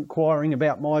Australia. He was inquiring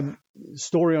about my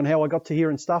story on how I got to here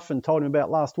and stuff, and told him about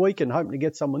last week and hoping to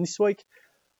get someone this week.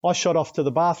 I shot off to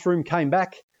the bathroom, came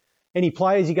back. Any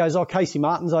players? He goes, Casey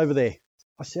Martin's over there.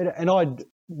 I said, and I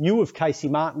knew of Casey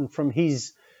Martin from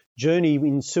his journey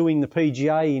in suing the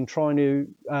PGA in trying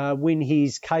to win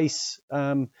his case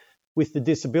with the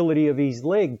disability of his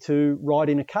leg to ride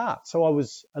in a kart. So I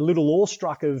was a little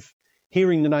awestruck of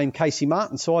hearing the name Casey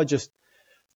Martin. So I just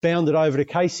bounded over to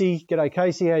Casey. G'day,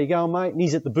 Casey. How you going, mate? And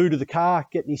he's at the boot of the car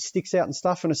getting his sticks out and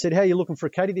stuff. And I said, how you looking for a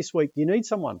caddy this week? Do you need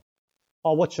someone?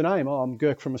 Oh, what's your name? Oh, I'm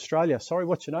Girk from Australia. Sorry,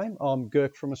 what's your name? Oh, I'm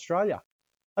Girk from Australia.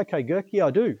 Okay, Girk. Yeah,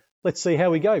 I do. Let's see how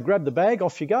we go. Grab the bag.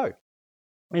 Off you go.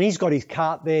 And he's got his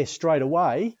cart there straight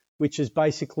away, which is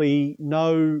basically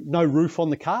no roof on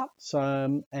the cart,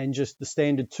 and just the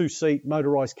standard 2-seat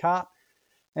motorised cart.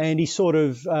 And he's sort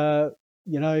of,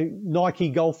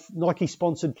 Nike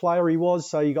sponsored player he was.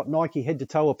 So you got Nike head to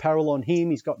toe apparel on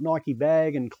him. He's got Nike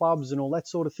bag and clubs and all that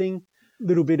sort of thing.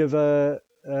 Little bit of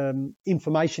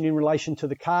information in relation to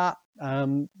the cart.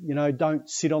 Don't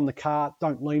sit on the cart.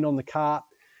 Don't lean on the cart.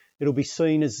 It'll be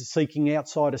seen as seeking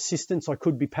outside assistance. I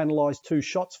could be penalised 2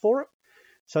 shots for it.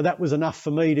 So that was enough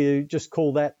for me to just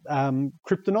call that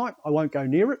kryptonite. I won't go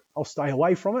near it. I'll stay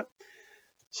away from it.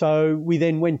 So we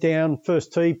then went down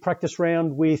first tee, practice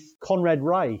round with Conrad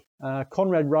Ray.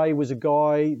 Conrad Ray was a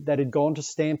guy that had gone to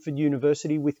Stanford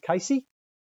University with Casey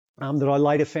that I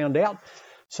later found out.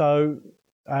 So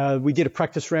we did a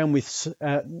practice round with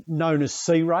known as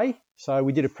C Ray. So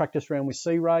we did a practice round with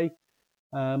C Ray.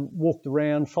 Walked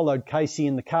around, followed Casey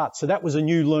in the cart. So that was a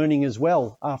new learning as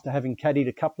well after having caddied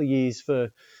a couple of years for,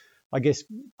 I guess,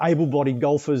 able-bodied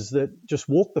golfers that just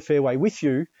walk the fairway with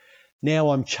you.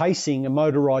 Now I'm chasing a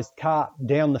motorised cart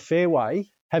down the fairway,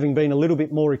 having been a little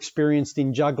bit more experienced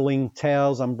in juggling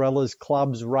towels, umbrellas,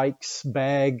 clubs, rakes,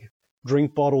 bag,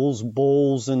 drink bottles,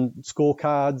 balls and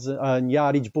scorecards and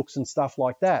yardage books and stuff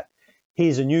like that.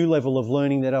 Here's a new level of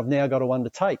learning that I've now got to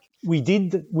undertake.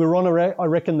 We're on, I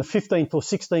reckon, the 15th or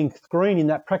 16th green in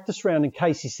that practice round, and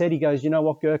Casey said, he goes, you know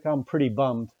what, Girk, I'm pretty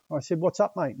bummed. I said, what's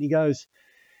up, mate? And he goes,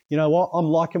 you know what, I'm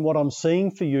liking what I'm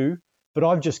seeing for you, but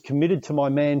I've just committed to my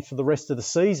man for the rest of the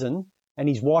season, and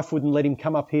his wife wouldn't let him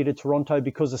come up here to Toronto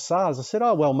because of SARS. I said,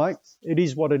 oh, well, mate, it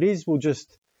is what it is. We'll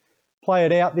just play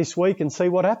it out this week and see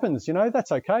what happens.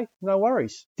 That's okay. No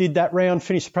worries. Did that round,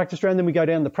 finished the practice round, then we go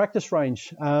down the practice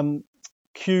range.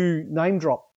 Cue name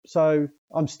drop. So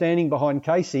I'm standing behind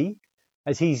Casey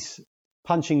as he's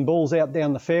punching balls out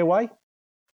down the fairway,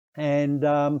 and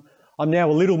I'm now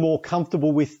a little more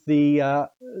comfortable with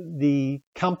the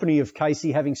company of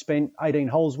Casey, having spent 18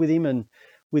 holes with him and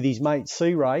with his mate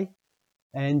C Ray,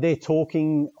 and they're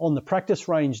talking on the practice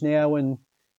range now, and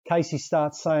Casey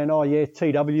starts saying, oh yeah,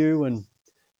 TW and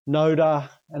Noda,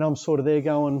 and I'm sort of there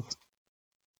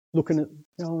looking at,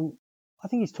 I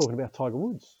think he's talking about Tiger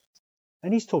Woods.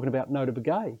 And he's talking about Notah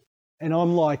Begay. And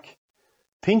I'm like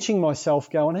pinching myself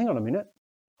going, hang on a minute.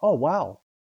 Oh, wow.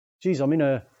 Geez, I'm in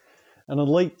an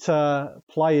elite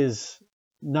player's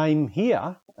name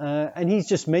here. And he's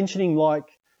just mentioning, like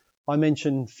I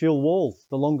mentioned Phil Wall,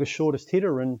 the longest, shortest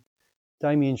hitter, and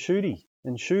Damien Shooter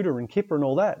and Kipper and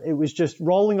all that. It was just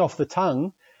rolling off the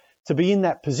tongue. to be in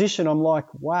that position, I'm like,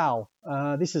 wow,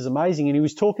 this is amazing. And he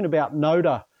was talking about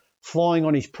Noda flying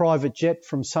on his private jet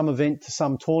from some event to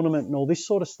some tournament and all this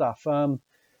sort of stuff.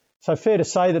 So fair to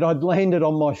say that I'd landed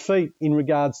on my feet in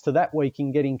regards to that week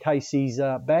in getting Casey's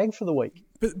bag for the week.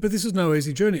 But this is no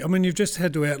easy journey. I mean, you've just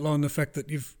had to outline the fact that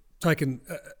you've taken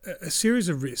a series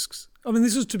of risks. I mean,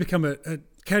 this is to become a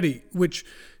caddy, which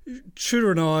Shooter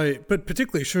and I, but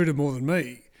particularly Shooter more than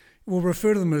me, will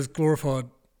refer to them as glorified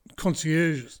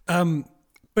concierges.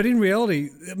 But in reality,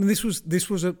 I mean, this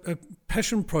was a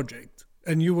passion project,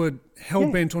 and you were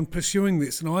hell-bent on pursuing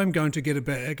this, and I'm going to get a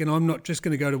bag, and I'm not just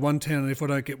going to go to one town, and if I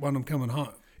don't get one, I'm coming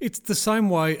home. It's the same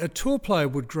way a tour player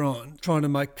would grind, trying to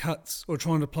make cuts or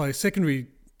trying to play secondary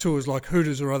tours like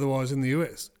Hooters or otherwise in the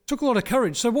US. It took a lot of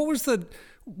courage. So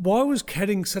why was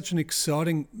caddying such an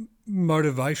exciting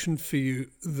motivation for you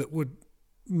that would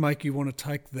make you want to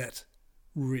take that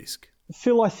risk?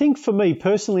 Phil, I think for me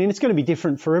personally, and it's going to be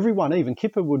different for everyone, even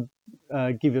Kipper would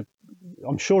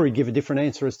I'm sure he'd give a different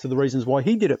answer as to the reasons why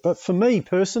he did it. But for me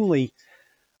personally,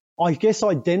 I guess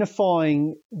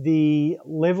identifying the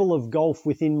level of golf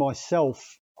within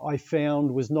myself, I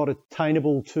found was not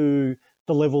attainable to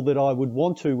the level that I would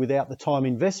want to without the time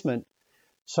investment.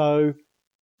 So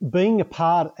being a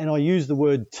part, and I use the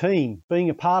word team, being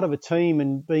a part of a team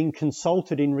and being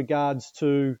consulted in regards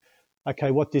to,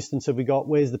 okay, what distance have we got?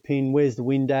 Where's the pin? Where's the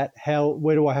wind at?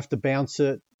 Where do I have to bounce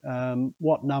it?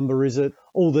 What number is it?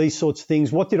 All these sorts of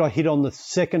things. What did I hit on the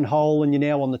second hole and you're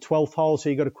now on the 12th hole, so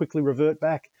you've got to quickly revert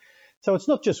back. So it's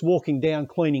not just walking down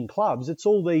cleaning clubs. It's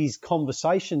all these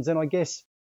conversations. And I guess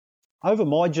over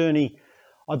my journey,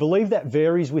 I believe that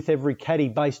varies with every caddy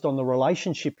based on the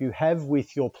relationship you have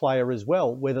with your player as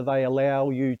well, whether they'll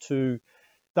allow you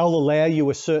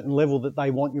a certain level that they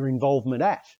want your involvement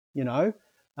at, you know.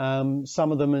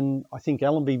 Some of them, and I think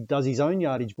Allenby does his own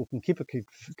yardage book, and Kipper could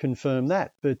confirm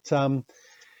that. But,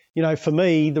 you know, for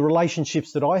me, the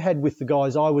relationships that I had with the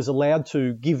guys, I was allowed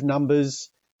to give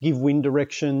numbers, give wind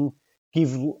direction,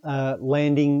 give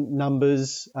landing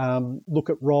numbers, look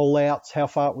at rollouts, how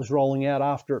far it was rolling out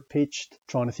after it pitched,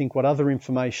 trying to think what other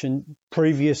information,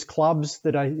 previous clubs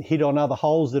that I hit on other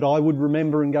holes that I would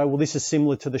remember and go, well, this is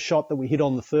similar to the shot that we hit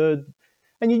on the third.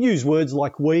 And you use words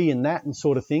like we and that and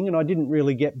sort of thing. And I didn't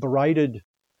really get berated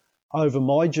over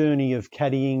my journey of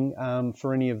caddying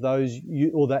for any of those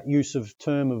or that use of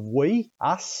term of we,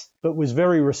 us, but was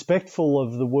very respectful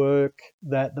of the work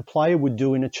that the player would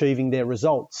do in achieving their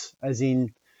results. As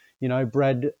in, you know,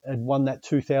 Brad had won that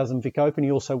 2000 Vic Open.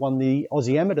 He also won the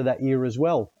Aussie Amateur that year as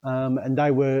well. And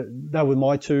they were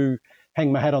my two,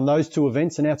 hang my hat on those two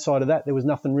events. And outside of that, there was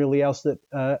nothing really else that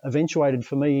eventuated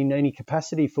for me in any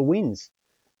capacity for wins.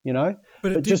 You know,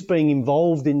 but just being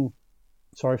involved in.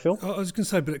 Sorry, Phil. I was going to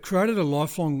say, but it created a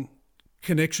lifelong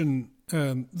connection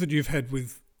that you've had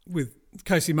with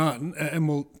Casey Martin, and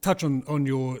we'll touch on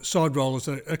your side role as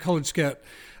a college scout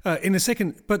in a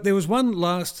second. But there was one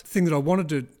last thing that I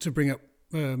wanted to bring up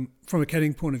from a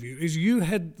caddying point of view, is you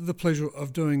had the pleasure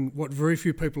of doing what very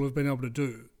few people have been able to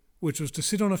do, which was to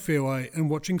sit on a fairway and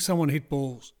watching someone hit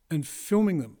balls and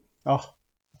filming them. Oh,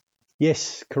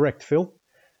 yes, correct, Phil.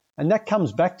 And that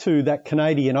comes back to that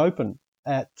Canadian Open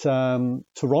at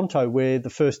Toronto, where the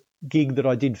first gig that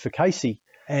I did for Casey.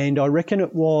 And I reckon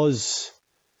it was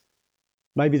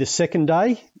maybe the second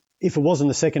day. If it wasn't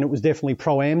the second, it was definitely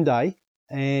Pro-Am day.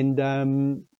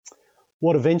 And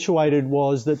what eventuated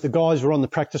was that the guys were on the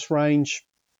practice range,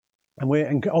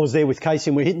 and I was there with Casey,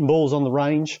 and we're hitting balls on the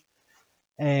range.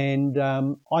 And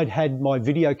I'd had my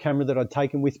video camera that I'd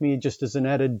taken with me just as an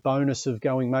added bonus of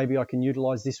going, maybe I can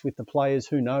utilise this with the players,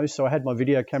 who knows. So I had my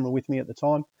video camera with me at the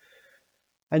time.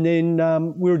 And then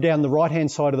we were down the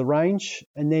right-hand side of the range.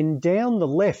 And then down the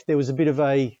left, there was a bit of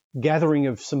a gathering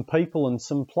of some people and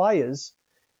some players.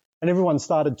 And everyone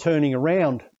started turning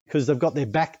around because they've got their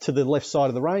back to the left side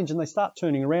of the range, and they start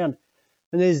turning around.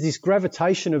 And there's this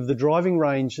gravitation of the driving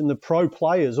range and the pro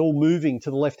players all moving to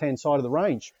the left-hand side of the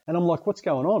range. And I'm like, what's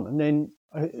going on? And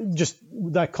then just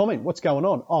that comment, what's going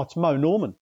on? Oh, it's Mo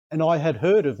Norman. And I had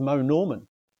heard of Mo Norman.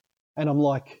 And I'm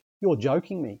like, you're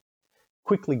joking me.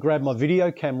 Quickly grab my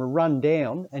video camera, run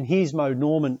down, and here's Mo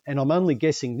Norman. And I'm only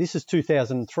guessing, this is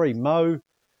 2003. Mo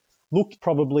looked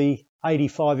probably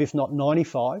 85, if not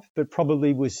 95, but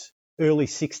probably was early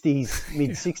 60s,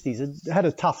 mid-60s. It had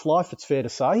a tough life, it's fair to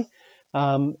say.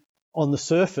 On the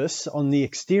surface, on the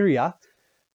exterior.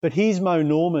 But here's Mo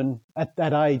Norman at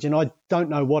that age, and I don't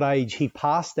know what age he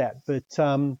passed at, but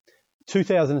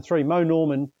 2003, Mo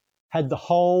Norman had the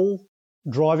whole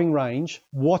driving range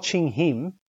watching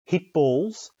him hit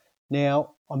balls.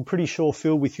 Now, I'm pretty sure,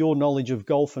 Phil, with your knowledge of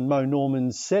golf and Mo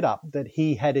Norman's setup, that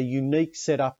he had a unique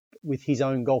setup with his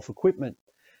own golf equipment.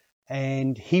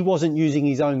 And he wasn't using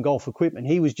his own golf equipment.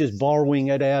 He was just borrowing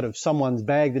it out of someone's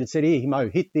bag that had said, here, Mo,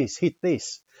 hit this, hit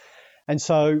this. And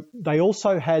so they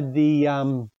also had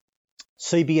the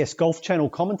CBS Golf Channel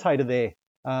commentator there,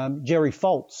 Jerry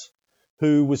Foltz,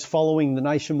 who was following the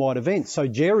nationwide event. So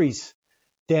Jerry's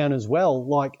down as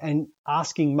well, and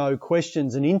asking Mo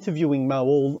questions and interviewing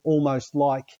Mo almost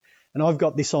like, and I've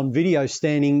got this on video,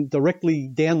 standing directly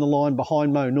down the line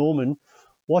behind Mo Norman,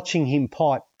 watching him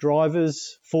pipe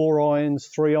drivers, 4 irons,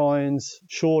 3 irons,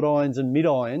 short irons and mid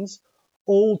irons,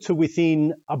 all to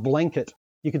within a blanket.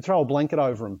 You could throw a blanket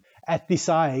over them at this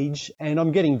age, and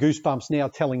I'm getting goosebumps now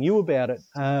telling you about it.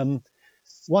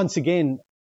 Once again,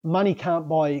 money can't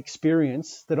buy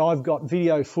experience. That I've got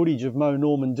video footage of Mo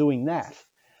Norman doing that,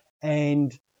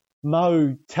 and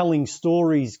Mo telling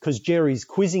stories because Jerry's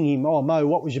quizzing him. Oh, Mo,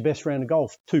 what was your best round of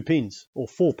golf? 2 pins or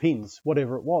 4 pins,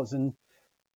 whatever it was. And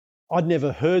I'd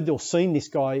never heard or seen this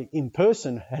guy in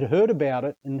person, had heard about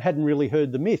it and hadn't really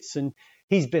heard the myths. And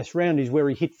his best round is where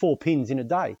he hit 4 pins in a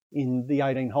day in the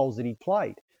 18 holes that he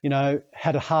played. You know,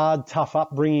 had a hard, tough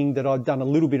upbringing that I'd done a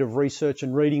little bit of research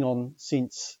and reading on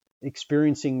since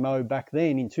experiencing Mo back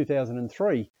then in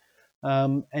 2003.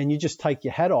 And you just take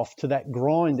your hat off to that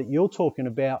grind that you're talking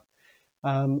about.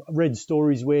 Read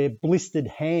stories where blistered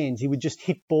hands, he would just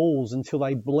hit balls until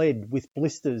they bled with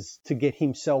blisters to get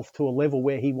himself to a level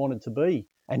where he wanted to be.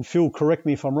 And Phil, correct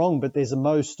me if I'm wrong, but there's a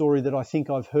Mo story that I think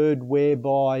I've heard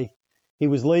whereby he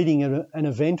was leading an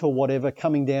event or whatever,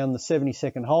 coming down the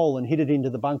 72nd hole and hit it into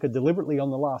the bunker deliberately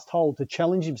on the last hole to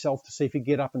challenge himself to see if he'd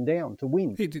get up and down to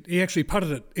win. He did. He actually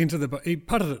putted it into the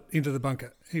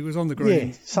bunker. He was on the green,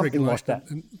 yeah, something like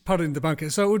that, and putted in the bunker.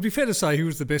 So it would be fair to say he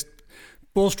was the best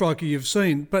ball striker you've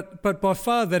seen, but by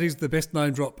far that is the best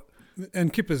name drop.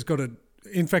 And Kipper's got it.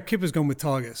 In fact, Kipper's gone with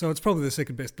Tiger, so it's probably the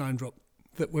second best name drop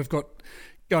that we've got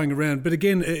going around. But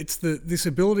again, it's this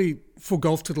ability for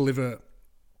golf to deliver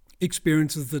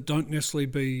experiences that don't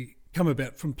necessarily come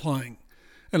about from playing.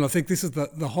 And I think this is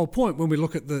the whole point when we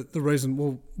look at the reason,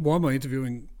 well, why am I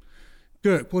interviewing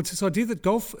Girk? Well, it's this idea that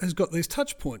golf has got these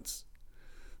touch points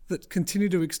that continue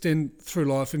to extend through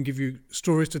life and give you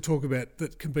stories to talk about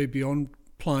that can be beyond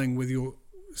playing, whether you're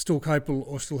still capable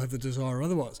or still have the desire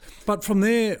otherwise. But from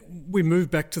there, we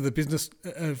move back to the business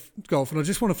of golf. And I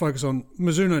just want to focus on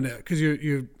Mizuno now, because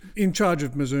you're in charge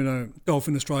of Mizuno Golf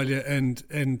in Australia,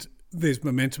 and there's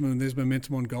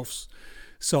momentum on golf's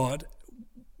side.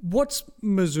 What's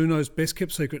Mizuno's best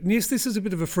kept secret? And yes, this is a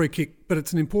bit of a free kick, but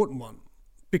it's an important one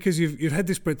because you've had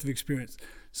this breadth of experience.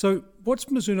 So what's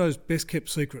Mizuno's best kept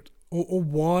secret? Or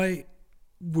why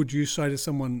would you say to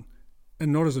someone,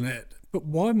 and not as an ad, but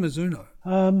why Mizuno?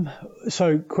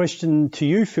 So question to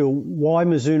you, Phil, why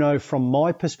Mizuno from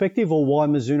my perspective, or why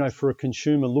Mizuno for a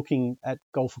consumer looking at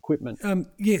golf equipment?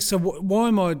 So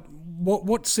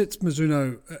what sets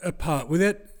Mizuno apart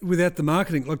without the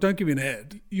marketing? Like, don't give me an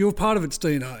ad. You're part of its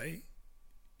DNA.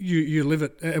 You live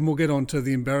it, and we'll get on to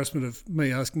the embarrassment of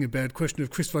me asking a bad question of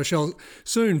Chris Voschel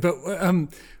soon. But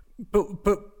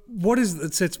what is it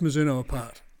that sets Mizuno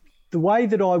apart? The way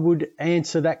that I would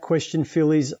answer that question,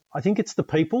 Phil, is I think it's the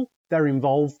people that are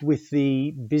involved with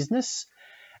the business.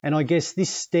 And I guess this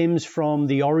stems from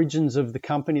the origins of the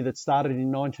company that started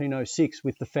in 1906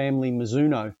 with the family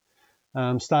Mizuno.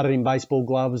 Started in baseball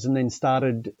gloves and then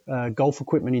started golf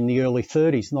equipment in the early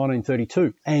 30s,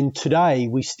 1932. And today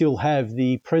we still have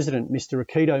the president, Mr.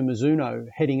 Akito Mizuno,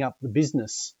 heading up the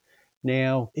business.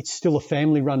 Now, it's still a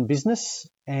family-run business,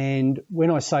 and when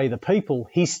I say the people,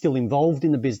 he's still involved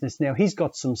in the business. Now, he's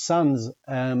got some sons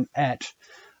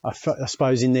I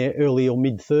suppose, in their early or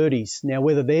mid-30s. Now,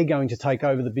 whether they're going to take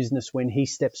over the business when he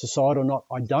steps aside or not,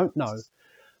 I don't know.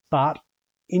 But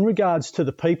in regards to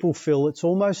the people, Phil, it's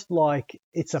almost like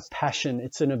it's a passion,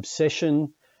 it's an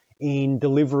obsession in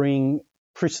delivering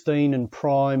pristine and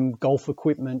prime golf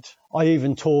equipment. I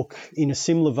even talk in a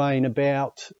similar vein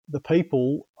about the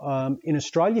people in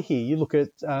Australia here. You look at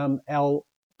our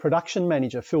production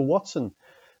manager, Phil Watson,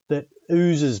 that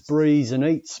oozes, breathes and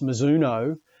eats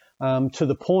Mizuno to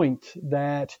the point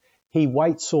that he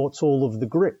weight sorts all of the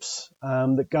grips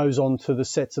that goes on to the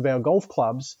sets of our golf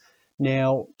clubs.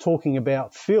 Now, talking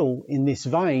about Phil in this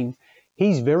vein,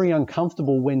 he's very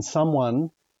uncomfortable when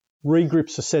someone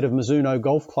regrips a set of Mizuno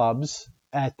golf clubs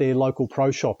at their local pro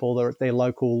shop or at their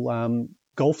local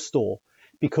golf store,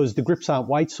 because the grips aren't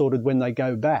weight sorted when they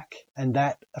go back, and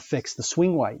that affects the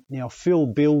swing weight. Now, Phil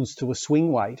builds to a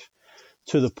swing weight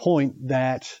to the point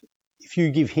that if you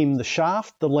give him the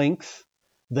shaft, the length,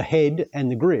 the head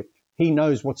and the grip, he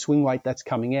knows what swing weight that's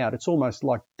coming out. It's almost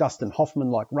like Dustin Hoffman,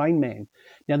 like Rain Man.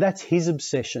 Now, that's his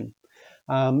obsession.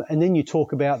 And then you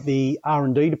talk about the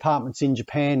R&D departments in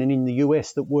Japan and in the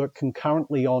US that work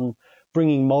concurrently on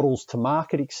bringing models to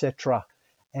market, etc.,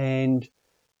 and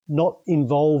not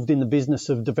involved in the business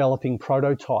of developing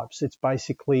prototypes. It's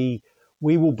basically,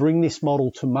 we will bring this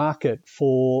model to market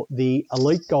for the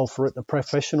elite golfer at the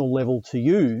professional level to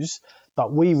use,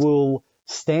 but we will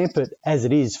stamp it as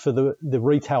it is for the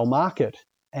retail market,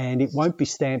 and it won't be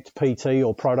stamped PT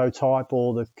or prototype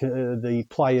or the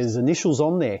player's initials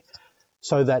on there,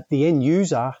 so that the end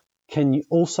user can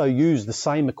also use the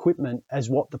same equipment as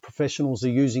what the professionals are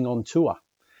using on tour.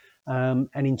 And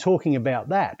in talking about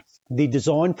that, the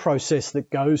design process that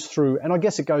goes through, and I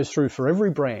guess it goes through for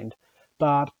every brand,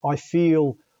 but I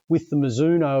feel with the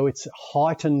Mizuno, it's a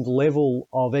heightened level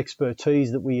of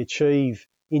expertise that we achieve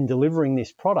in delivering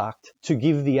this product to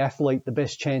give the athlete the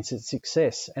best chance at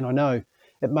success. And I know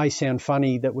it may sound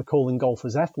funny that we're calling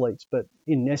golfers athletes, but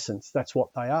in essence, that's what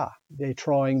they are. They're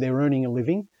earning a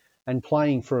living and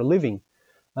playing for a living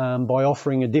by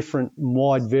offering a different,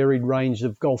 wide, varied range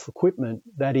of golf equipment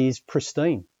that is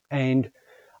pristine. And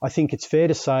I think it's fair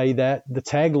to say that the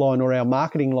tagline or our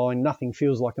marketing line, "Nothing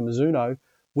feels like a Mizuno,"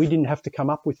 we didn't have to come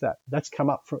up with that.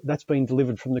 That's been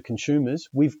delivered from the consumers.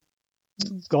 We've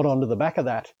got onto the back of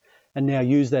that and now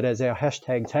use that as our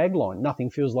hashtag tagline, "Nothing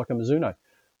feels like a Mizuno."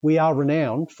 We are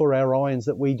renowned for our irons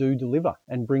that we do deliver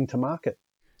and bring to market.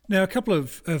 Now, a couple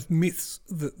of myths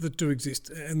that do exist,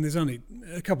 and there's only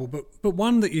a couple, but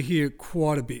one that you hear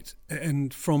quite a bit,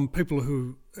 and from people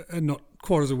who are not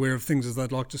quite as aware of things as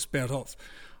they'd like to spout off.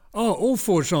 Oh, all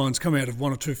forged irons come out of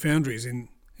one or two foundries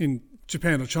in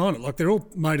Japan or China, like they're all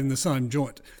made in the same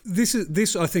joint.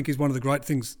 This I think is one of the great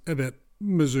things about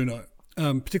Mizuno,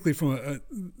 particularly from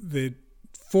their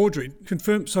forgery.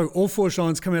 So all forged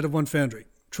irons come out of one foundry.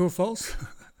 True or false?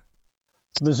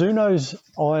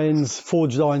 Mizuno's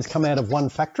forged irons come out of one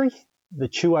factory, the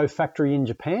Chuo factory in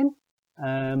Japan.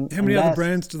 How many other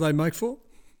brands do they make for?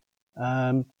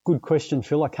 Good question,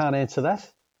 Phil. I can't answer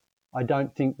that. I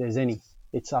don't think there's any.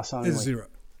 It's us only. There's zero.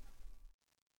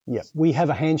 Yeah, we have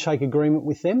a handshake agreement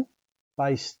with them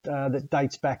that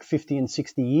dates back 50 and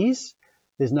 60 years.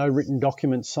 There's no written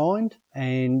document signed,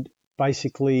 and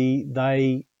basically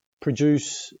they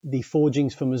produce the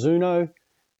forgings for Mizuno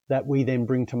that we then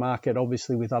bring to market,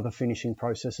 obviously with other finishing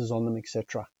processes on them,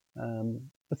 etc.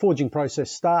 The forging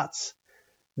process starts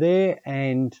there,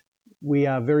 and we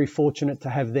are very fortunate to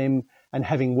have them, and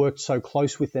having worked so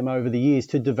close with them over the years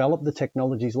to develop the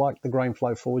technologies like the grain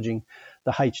flow forging,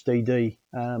 the HDD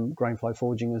grain flow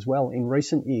forging as well in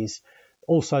recent years.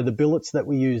 Also the billets that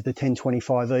we use, the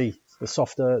 1025E, the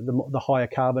softer, the higher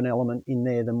carbon element in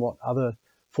there than what other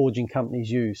forging companies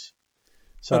use.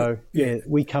 So,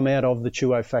 we come out of the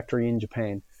Chuo factory in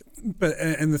Japan.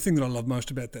 And the thing that I love most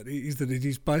about that is that it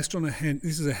is based on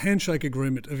this is a handshake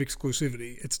agreement of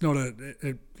exclusivity. It's not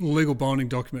a legal binding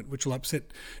document which will upset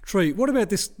Tree. What about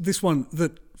this one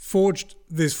that forged?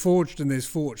 There's forged and there's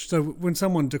forged. So when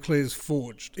someone declares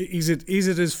forged, is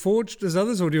it as forged as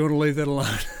others, or do you want to leave that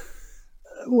alone?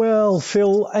 Well,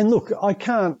 Phil, and look, I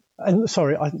can't. And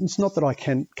sorry, it's not that I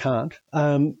can't.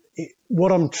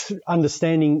 What I'm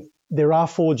understanding. There are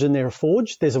forged and there are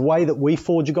forged. There's a way that we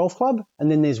forge a golf club, and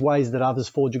then there's ways that others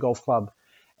forge a golf club.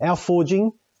 Our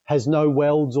forging has no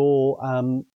welds or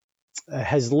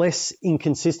has less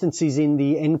inconsistencies in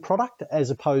the end product as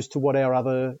opposed to what our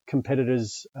other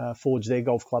competitors forge their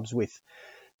golf clubs with.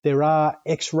 There are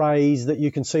X-rays that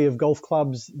you can see of golf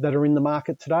clubs that are in the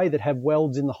market today that have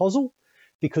welds in the hosel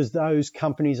because those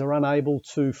companies are unable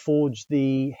to forge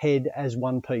the head as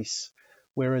one piece.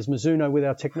 Whereas Mizuno, with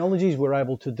our technologies, we're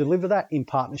able to deliver that in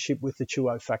partnership with the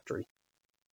Chuo factory.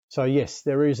 So yes,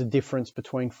 there is a difference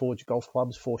between forged golf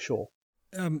clubs for sure.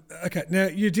 Okay, now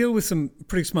you deal with some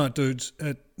pretty smart dudes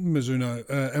at Mizuno,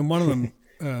 and one of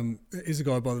them is a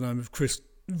guy by the name of Chris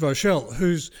Voshell,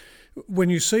 who's, when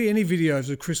you see any videos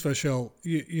of Chris Voshell,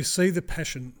 you see the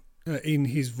passion in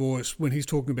his voice when he's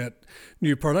talking about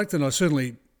new product, and I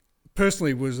certainly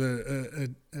personally was a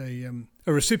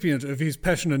recipient of his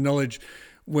passion and knowledge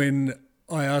when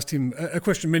I asked him a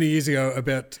question many years ago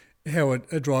about how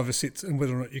a driver sits and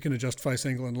whether or not you can adjust face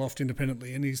angle and loft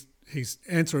independently. And his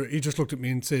answer, he just looked at me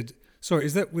and said, "Sorry,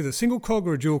 is that with a single cog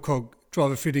or a dual cog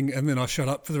driver fitting?" And then I shut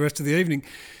up for the rest of the evening.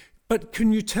 But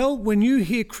can you tell, when you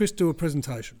hear Chris do a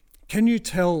presentation, can you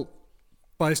tell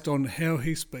based on how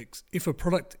he speaks if a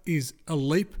product is a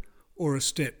leap or a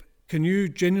step? Can you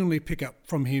genuinely pick up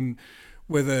from him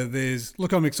whether there's,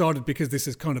 look, I'm excited because this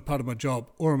is kind of part of my job,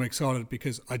 or I'm excited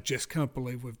because I just can't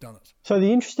believe we've done it. So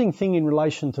the interesting thing in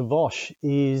relation to Vosh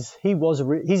is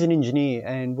he's an engineer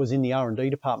and was in the R&D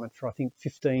department for I think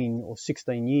 15 or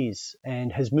 16 years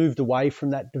and has moved away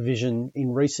from that division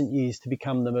in recent years to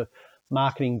become the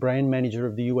marketing brand manager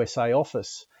of the USA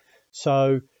office.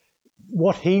 So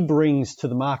what he brings to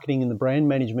the marketing and the brand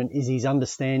management is his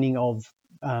understanding of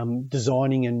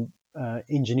designing and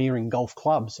engineering golf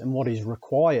clubs and what is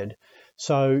required.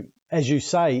 So as you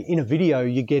say, in a video,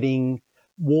 you're getting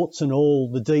warts and all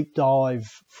the deep dive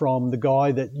from the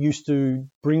guy that used to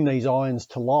bring these irons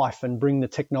to life and bring the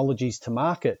technologies to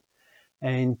market.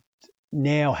 And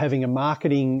now having a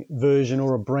marketing version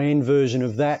or a brand version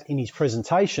of that in his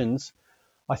presentations,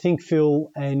 I think,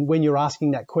 Phil, and when you're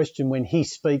asking that question, when he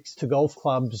speaks to golf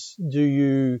clubs, do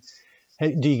you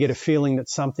get a feeling that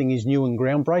something is new and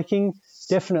groundbreaking?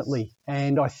 Definitely.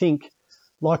 And I think,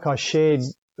 like I shared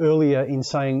earlier in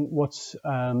saying what's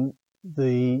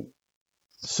the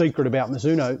secret about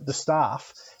Mizuno, the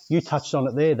staff, you touched on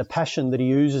it there, the passion that he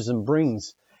uses and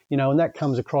brings, and that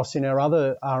comes across in our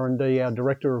other R&D, our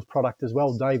director of product as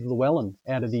well, Dave Llewellyn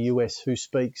out of the US, who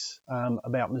speaks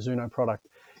about Mizuno product.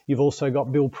 You've also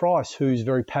got Bill Price, who's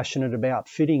very passionate about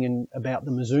fitting and about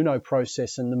the Mizuno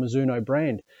process and the Mizuno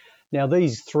brand. Now,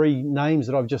 these three names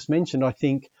that I've just mentioned, I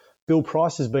think Bill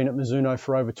Price has been at Mizuno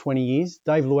for over 20 years.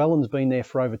 Dave Llewellyn's been there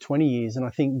for over 20 years. And I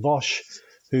think Vosh,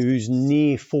 who's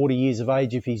near 40 years of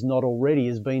age, if he's not already,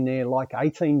 has been there like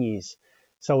 18 years.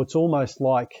 So it's almost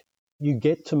like you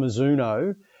get to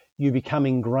Mizuno, you become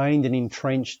ingrained and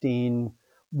entrenched in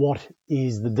what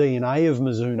is the DNA of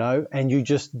Mizuno, and you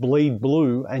just bleed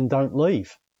blue and don't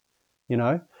leave,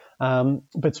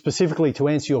 But specifically to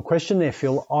answer your question there,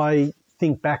 Phil, I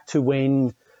think back to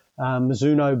when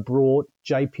Mizuno brought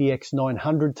JPX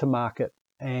 900 to market,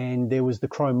 and there was the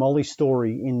chromoly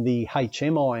story in the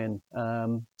HM iron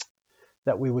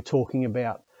that we were talking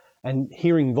about, and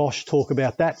hearing Vosh talk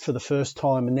about that for the first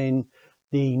time, and then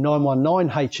the 919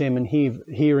 HM and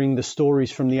hearing the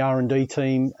stories from the R&D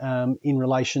team in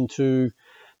relation to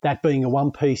that being a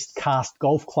one-piece cast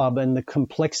golf club and the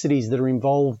complexities that are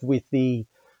involved with the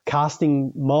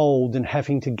casting mold and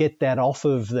having to get that off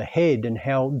of the head and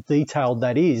how detailed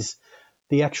that is.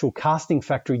 The actual casting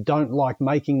factory don't like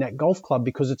making that golf club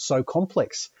because it's so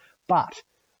complex. But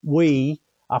we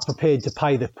are prepared to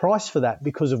pay the price for that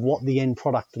because of what the end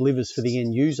product delivers for the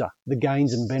end user, the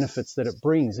gains and benefits that it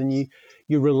brings. And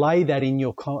you relay that in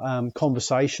your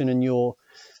conversation and your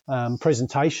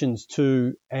presentations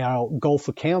to our golf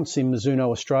accounts in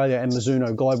Mizuno Australia and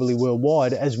Mizuno globally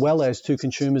worldwide, as well as to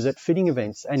consumers at fitting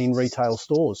events and in retail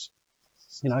stores.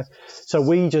 So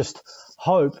we just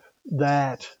hope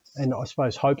that, and I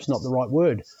suppose hope's not the right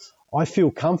word, I feel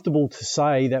comfortable to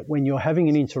say that when you're having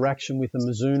an interaction with a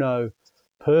Mizuno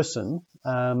person,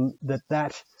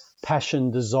 that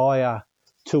passion, desire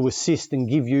to assist and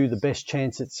give you the best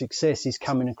chance at success is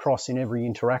coming across in every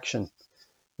interaction,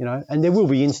 and there will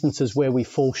be instances where we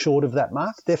fall short of that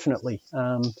mark, definitely,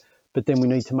 but then we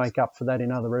need to make up for that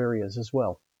in other areas as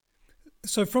well.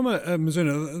 So from a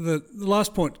Mizuno, the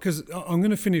last point, because I'm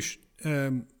going to finish,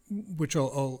 which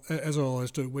I'll as I always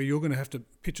do, where you're going to have to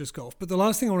pitch us golf, but the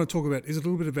last thing I want to talk about is a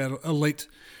little bit about elite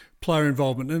player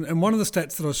involvement. And one of the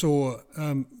stats that I saw,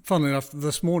 funnily enough,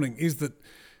 this morning is that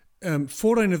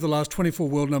 14 of the last 24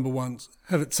 world number ones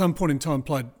have at some point in time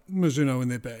played Mizuno in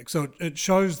their bag. So it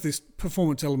shows this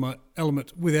performance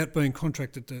element without being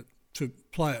contracted to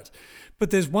play it.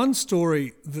 But there's one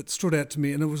story that stood out to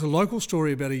me, and it was a local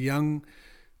story about a young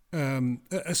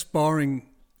aspiring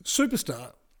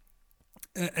superstar,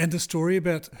 and a story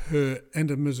about her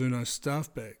and a Mizuno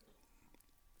staff bag.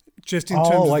 Just in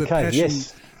terms of the passion,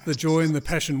 yes. The joy and the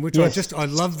passion, which yes. I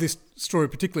love this story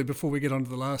particularly before we get on to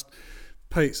the last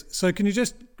piece. So can you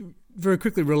just very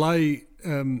quickly relay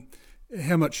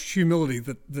how much humility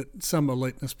that some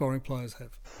elite and aspiring players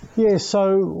have? Yeah,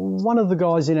 so one of the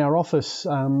guys in our office,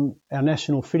 our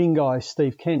national fitting guy,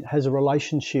 Steve Kent, has a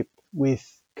relationship with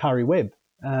Kari Webb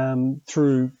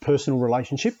through personal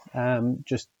relationship.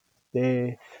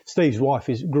 Steve's wife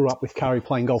grew up with Kari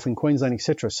playing golf in Queensland,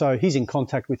 etc. So he's in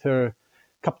contact with her a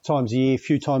couple of times a year, a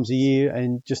few times a year,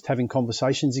 and just having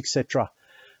conversations, etc.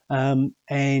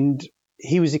 And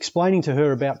he was explaining to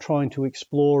her about trying to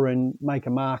explore and make a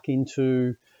mark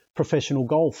into professional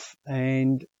golf.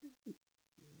 And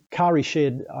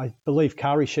I believe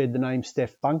Kari shared the name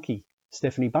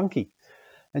Stephanie Bunky.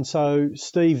 And so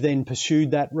Steve then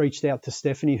pursued that, reached out to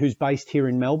Stephanie, who's based here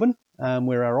in Melbourne,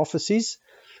 where our office is,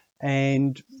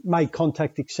 and made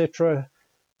contact, etc.,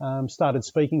 started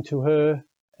speaking to her,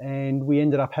 and we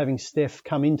ended up having Steph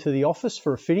come into the office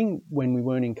for a fitting when we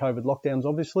weren't in COVID lockdowns,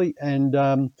 obviously,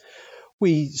 and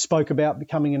we spoke about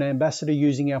becoming an ambassador,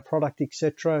 using our product,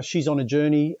 etc. She's on a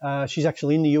journey. She's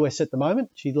actually in the US at the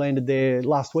moment. She landed there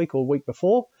last week or week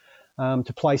before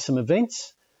to play some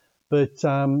events, but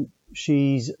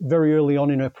she's very early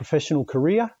on in her professional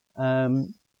career.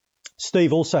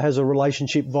 Steve also has a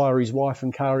relationship via his wife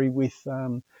and Kari with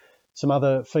some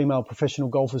other female professional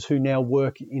golfers who now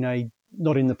work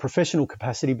not in the professional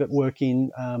capacity, but work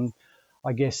in,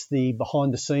 I guess, the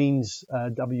behind the scenes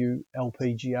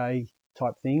WLPGA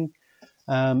type thing.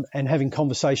 And having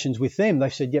conversations with them, they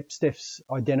said, yep, Steph's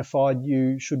identified,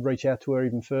 you should reach out to her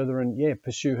even further and,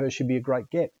 pursue her, she'd be a great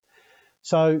get.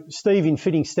 So Steve in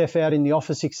fitting Steph out in the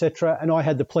office, etc. And I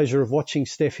had the pleasure of watching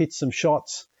Steph hit some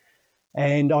shots.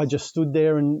 And I just stood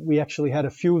there, and we actually had a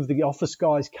few of the office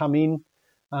guys come in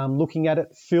looking at it.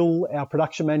 Phil, our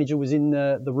production manager, was in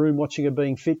the room watching her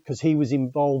being fit because he was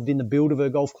involved in the build of her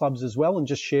golf clubs as well and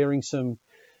just sharing some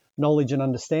knowledge and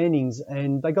understandings.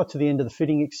 And they got to the end of the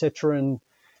fitting, etc. And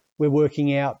we're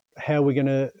working out how we're going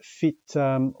to fit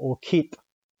or kit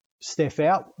Steph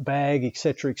out, bag,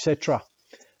 etc., etc.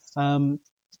 And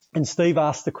Steve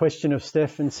asked the question of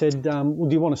Steph and said, well,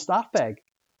 do you want a staff bag?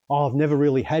 Oh, I've never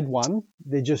really had one.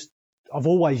 I've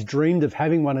always dreamed of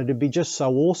having one. It'd be just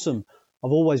so awesome.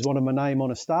 I've always wanted my name on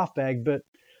a staff bag, but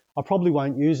I probably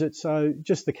won't use it. So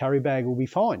just the carry bag will be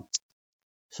fine.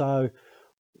 So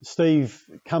Steve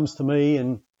comes to me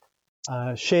and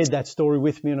shared that story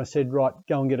with me. And I said, right,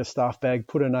 go and get a staff bag,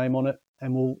 put her name on it,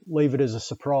 and we'll leave it as a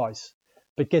surprise,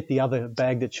 but get the other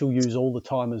bag that she'll use all the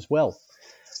time as well.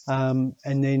 And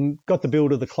then got the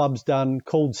build of the clubs done,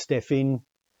 called Steph in.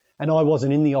 And I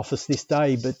wasn't in the office this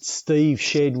day, but Steve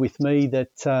shared with me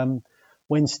that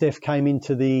when Steph came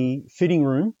into the fitting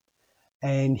room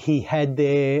and he had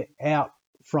there out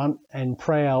front and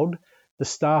proud the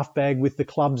staff bag with the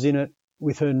clubs in it,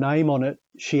 with her name on it,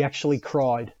 she actually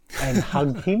cried and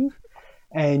hugged him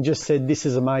and just said, this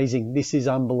is amazing. This is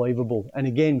unbelievable. And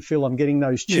again, Phil, I'm getting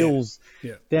those chills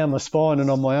down my spine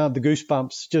and on my arm, the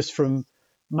goosebumps, just from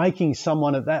making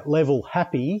someone at that level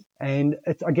happy. And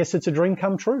I guess it's a dream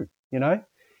come true,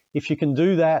 if you can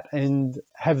do that and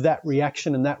have that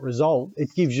reaction and that result, it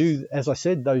gives you, as I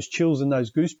said, those chills and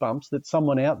those goosebumps that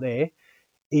someone out there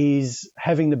is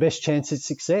having the best chance at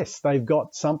success. They've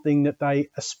got something that they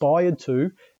aspired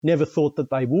to, never thought that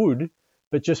they would,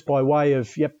 but just by way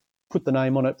of, put the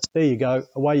name on it, there you go,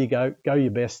 away you go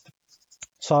your best.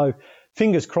 So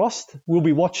fingers crossed, we'll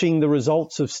be watching the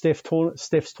results of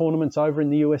Steph's tournaments over in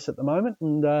the US at the moment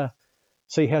and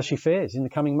see how she fares in the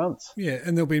coming months. Yeah,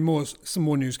 and there'll be some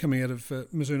more news coming out of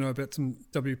Mizuno about some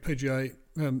WPGA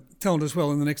talent as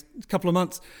well in the next couple of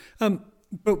months.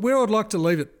 But where I'd like to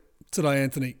leave it today,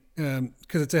 Anthony,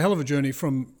 because it's a hell of a journey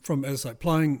from, as I say,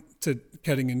 playing to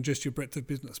caddying and just your breadth of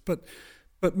business.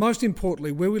 But most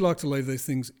importantly, where we like to leave these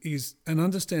things is an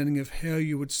understanding of how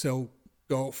you would sell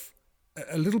golf,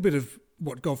 a little bit of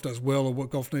what golf does well or what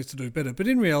golf needs to do better. But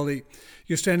in reality,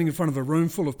 you're standing in front of a room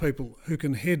full of people who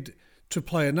can head to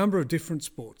play a number of different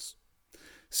sports.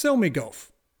 Sell me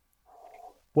golf.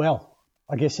 Well,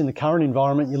 I guess in the current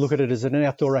environment, you look at it as an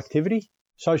outdoor activity,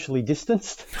 socially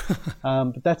distanced,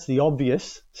 but that's the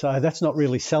obvious. So that's not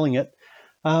really selling it.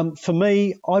 For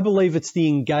me, I believe it's the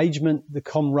engagement, the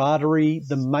camaraderie,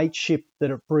 the mateship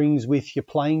that it brings with your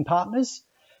playing partners.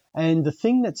 And the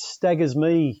thing that staggers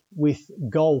me with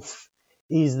golf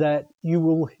is that you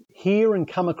will hear and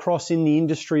come across in the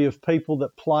industry of people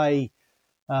that play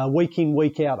week in,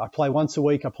 week out. I play once a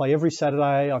week. I play every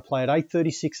Saturday. I play at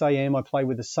 8:36 a.m. I play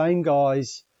with the same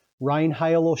guys, rain,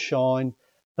 hail or shine.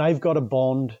 They've got a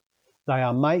bond. They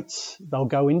are mates. They'll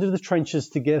go into the trenches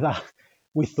together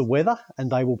with the weather and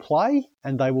they will play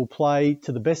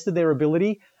to the best of their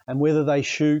ability. And whether they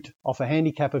shoot off a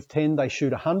handicap of 10, they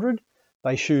shoot 100,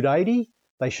 they shoot 80,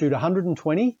 they shoot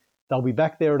 120, they'll be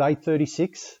back there at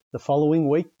 8:36 the following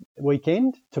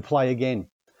weekend to play again.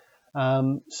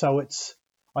 So it's,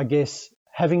 I guess,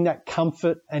 having that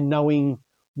comfort and knowing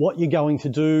what you're going to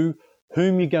do,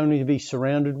 whom you're going to be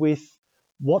surrounded with,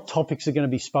 what topics are going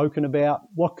to be spoken about,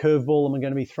 what curveball am I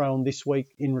going to be thrown this week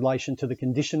in relation to the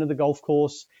condition of the golf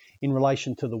course, in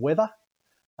relation to the weather.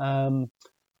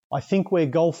 I think where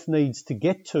golf needs to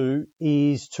get to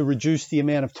is to reduce the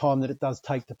amount of time that it does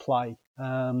take to play.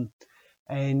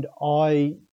 And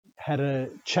I had a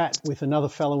chat with another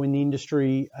fellow in the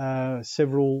industry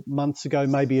several months ago,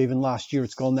 maybe even last year.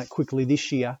 It's gone that quickly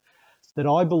this year, that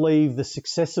I believe the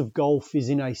success of golf is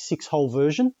in a 6-hole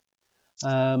version.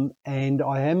 And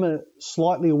I am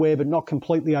slightly aware, but not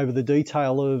completely over the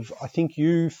detail of, I think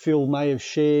you, Phil, may have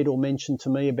shared or mentioned to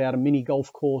me about a mini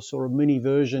golf course or a mini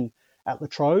version at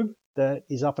Latrobe that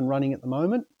is up and running at the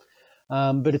moment.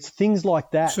 But it's things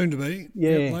like that. Soon to be.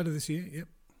 Yeah. Yep, later this year. Yep.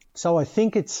 So I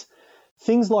think it's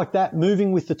things like that,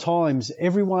 moving with the times.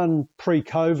 Everyone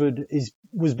pre-COVID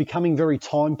was becoming very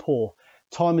time poor.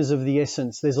 Time is of the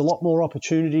essence. There's a lot more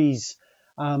opportunities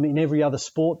in every other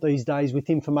sport these days with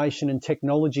information and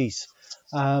technologies.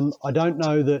 I don't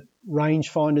know that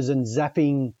rangefinders and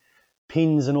zapping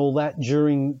pins and all that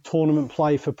during tournament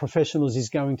play for professionals is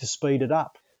going to speed it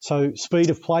up. So speed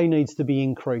of play needs to be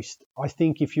increased. I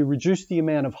think if you reduce the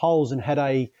amount of holes and had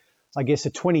a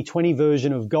 2020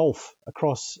 version of golf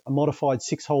across a modified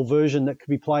 6-hole version that could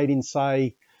be played in,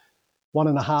 say,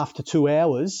 1.5 to 2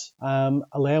 hours,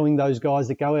 allowing those guys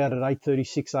that go out at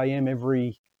 8:36 a.m.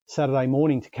 every Saturday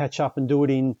morning to catch up and do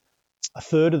it in a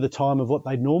third of the time of what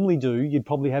they'd normally do, you'd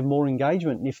probably have more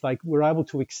engagement. And if they were able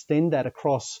to extend that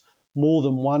across more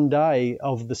than one day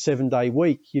of the 7-day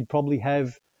week, you'd probably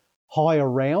have higher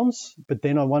rounds. But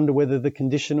then I wonder whether the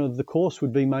condition of the course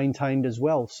would be maintained as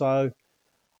well. So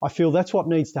I feel that's what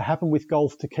needs to happen with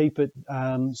golf to keep it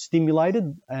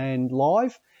stimulated and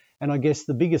live. And I guess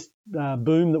the biggest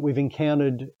boom that we've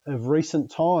encountered of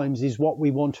recent times is what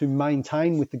we want to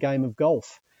maintain with the game of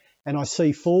golf. And I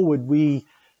see forward,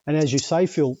 and as you say,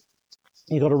 Phil,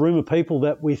 you've got a room of people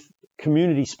that with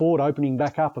community sport opening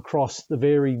back up across the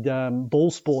varied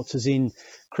ball sports, as in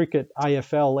cricket,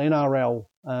 AFL,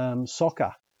 NRL,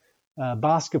 soccer,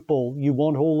 basketball, you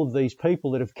want all of these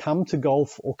people that have come to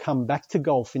golf or come back to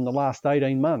golf in the last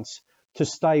 18 months to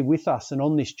stay with us and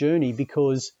on this journey,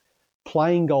 because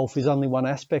playing golf is only one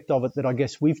aspect of it that I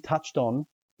guess we've touched on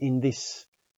in this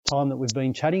time that we've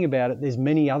been chatting about it. There's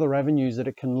many other avenues that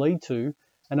it can lead to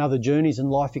and other journeys and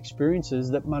life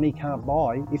experiences that money can't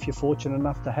buy if you're fortunate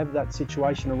enough to have that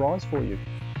situation arise for you.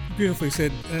 Beautifully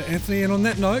said, Anthony. And on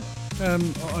that note,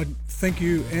 I thank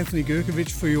you, Anthony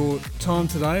Gurkovic, for your time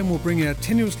today, and we'll bring our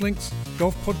Tenuous Links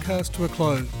Golf Podcast to a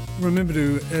close. Remember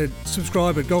to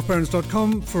subscribe at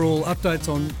golfbarons.com for all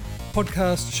updates on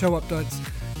podcasts, show updates,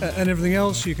 and everything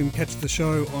else. You can catch the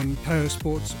show on KO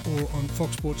Sports or on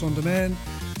Fox Sports On Demand.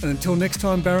 And until next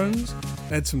time, Barons,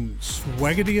 add some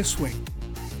swagger to your swing.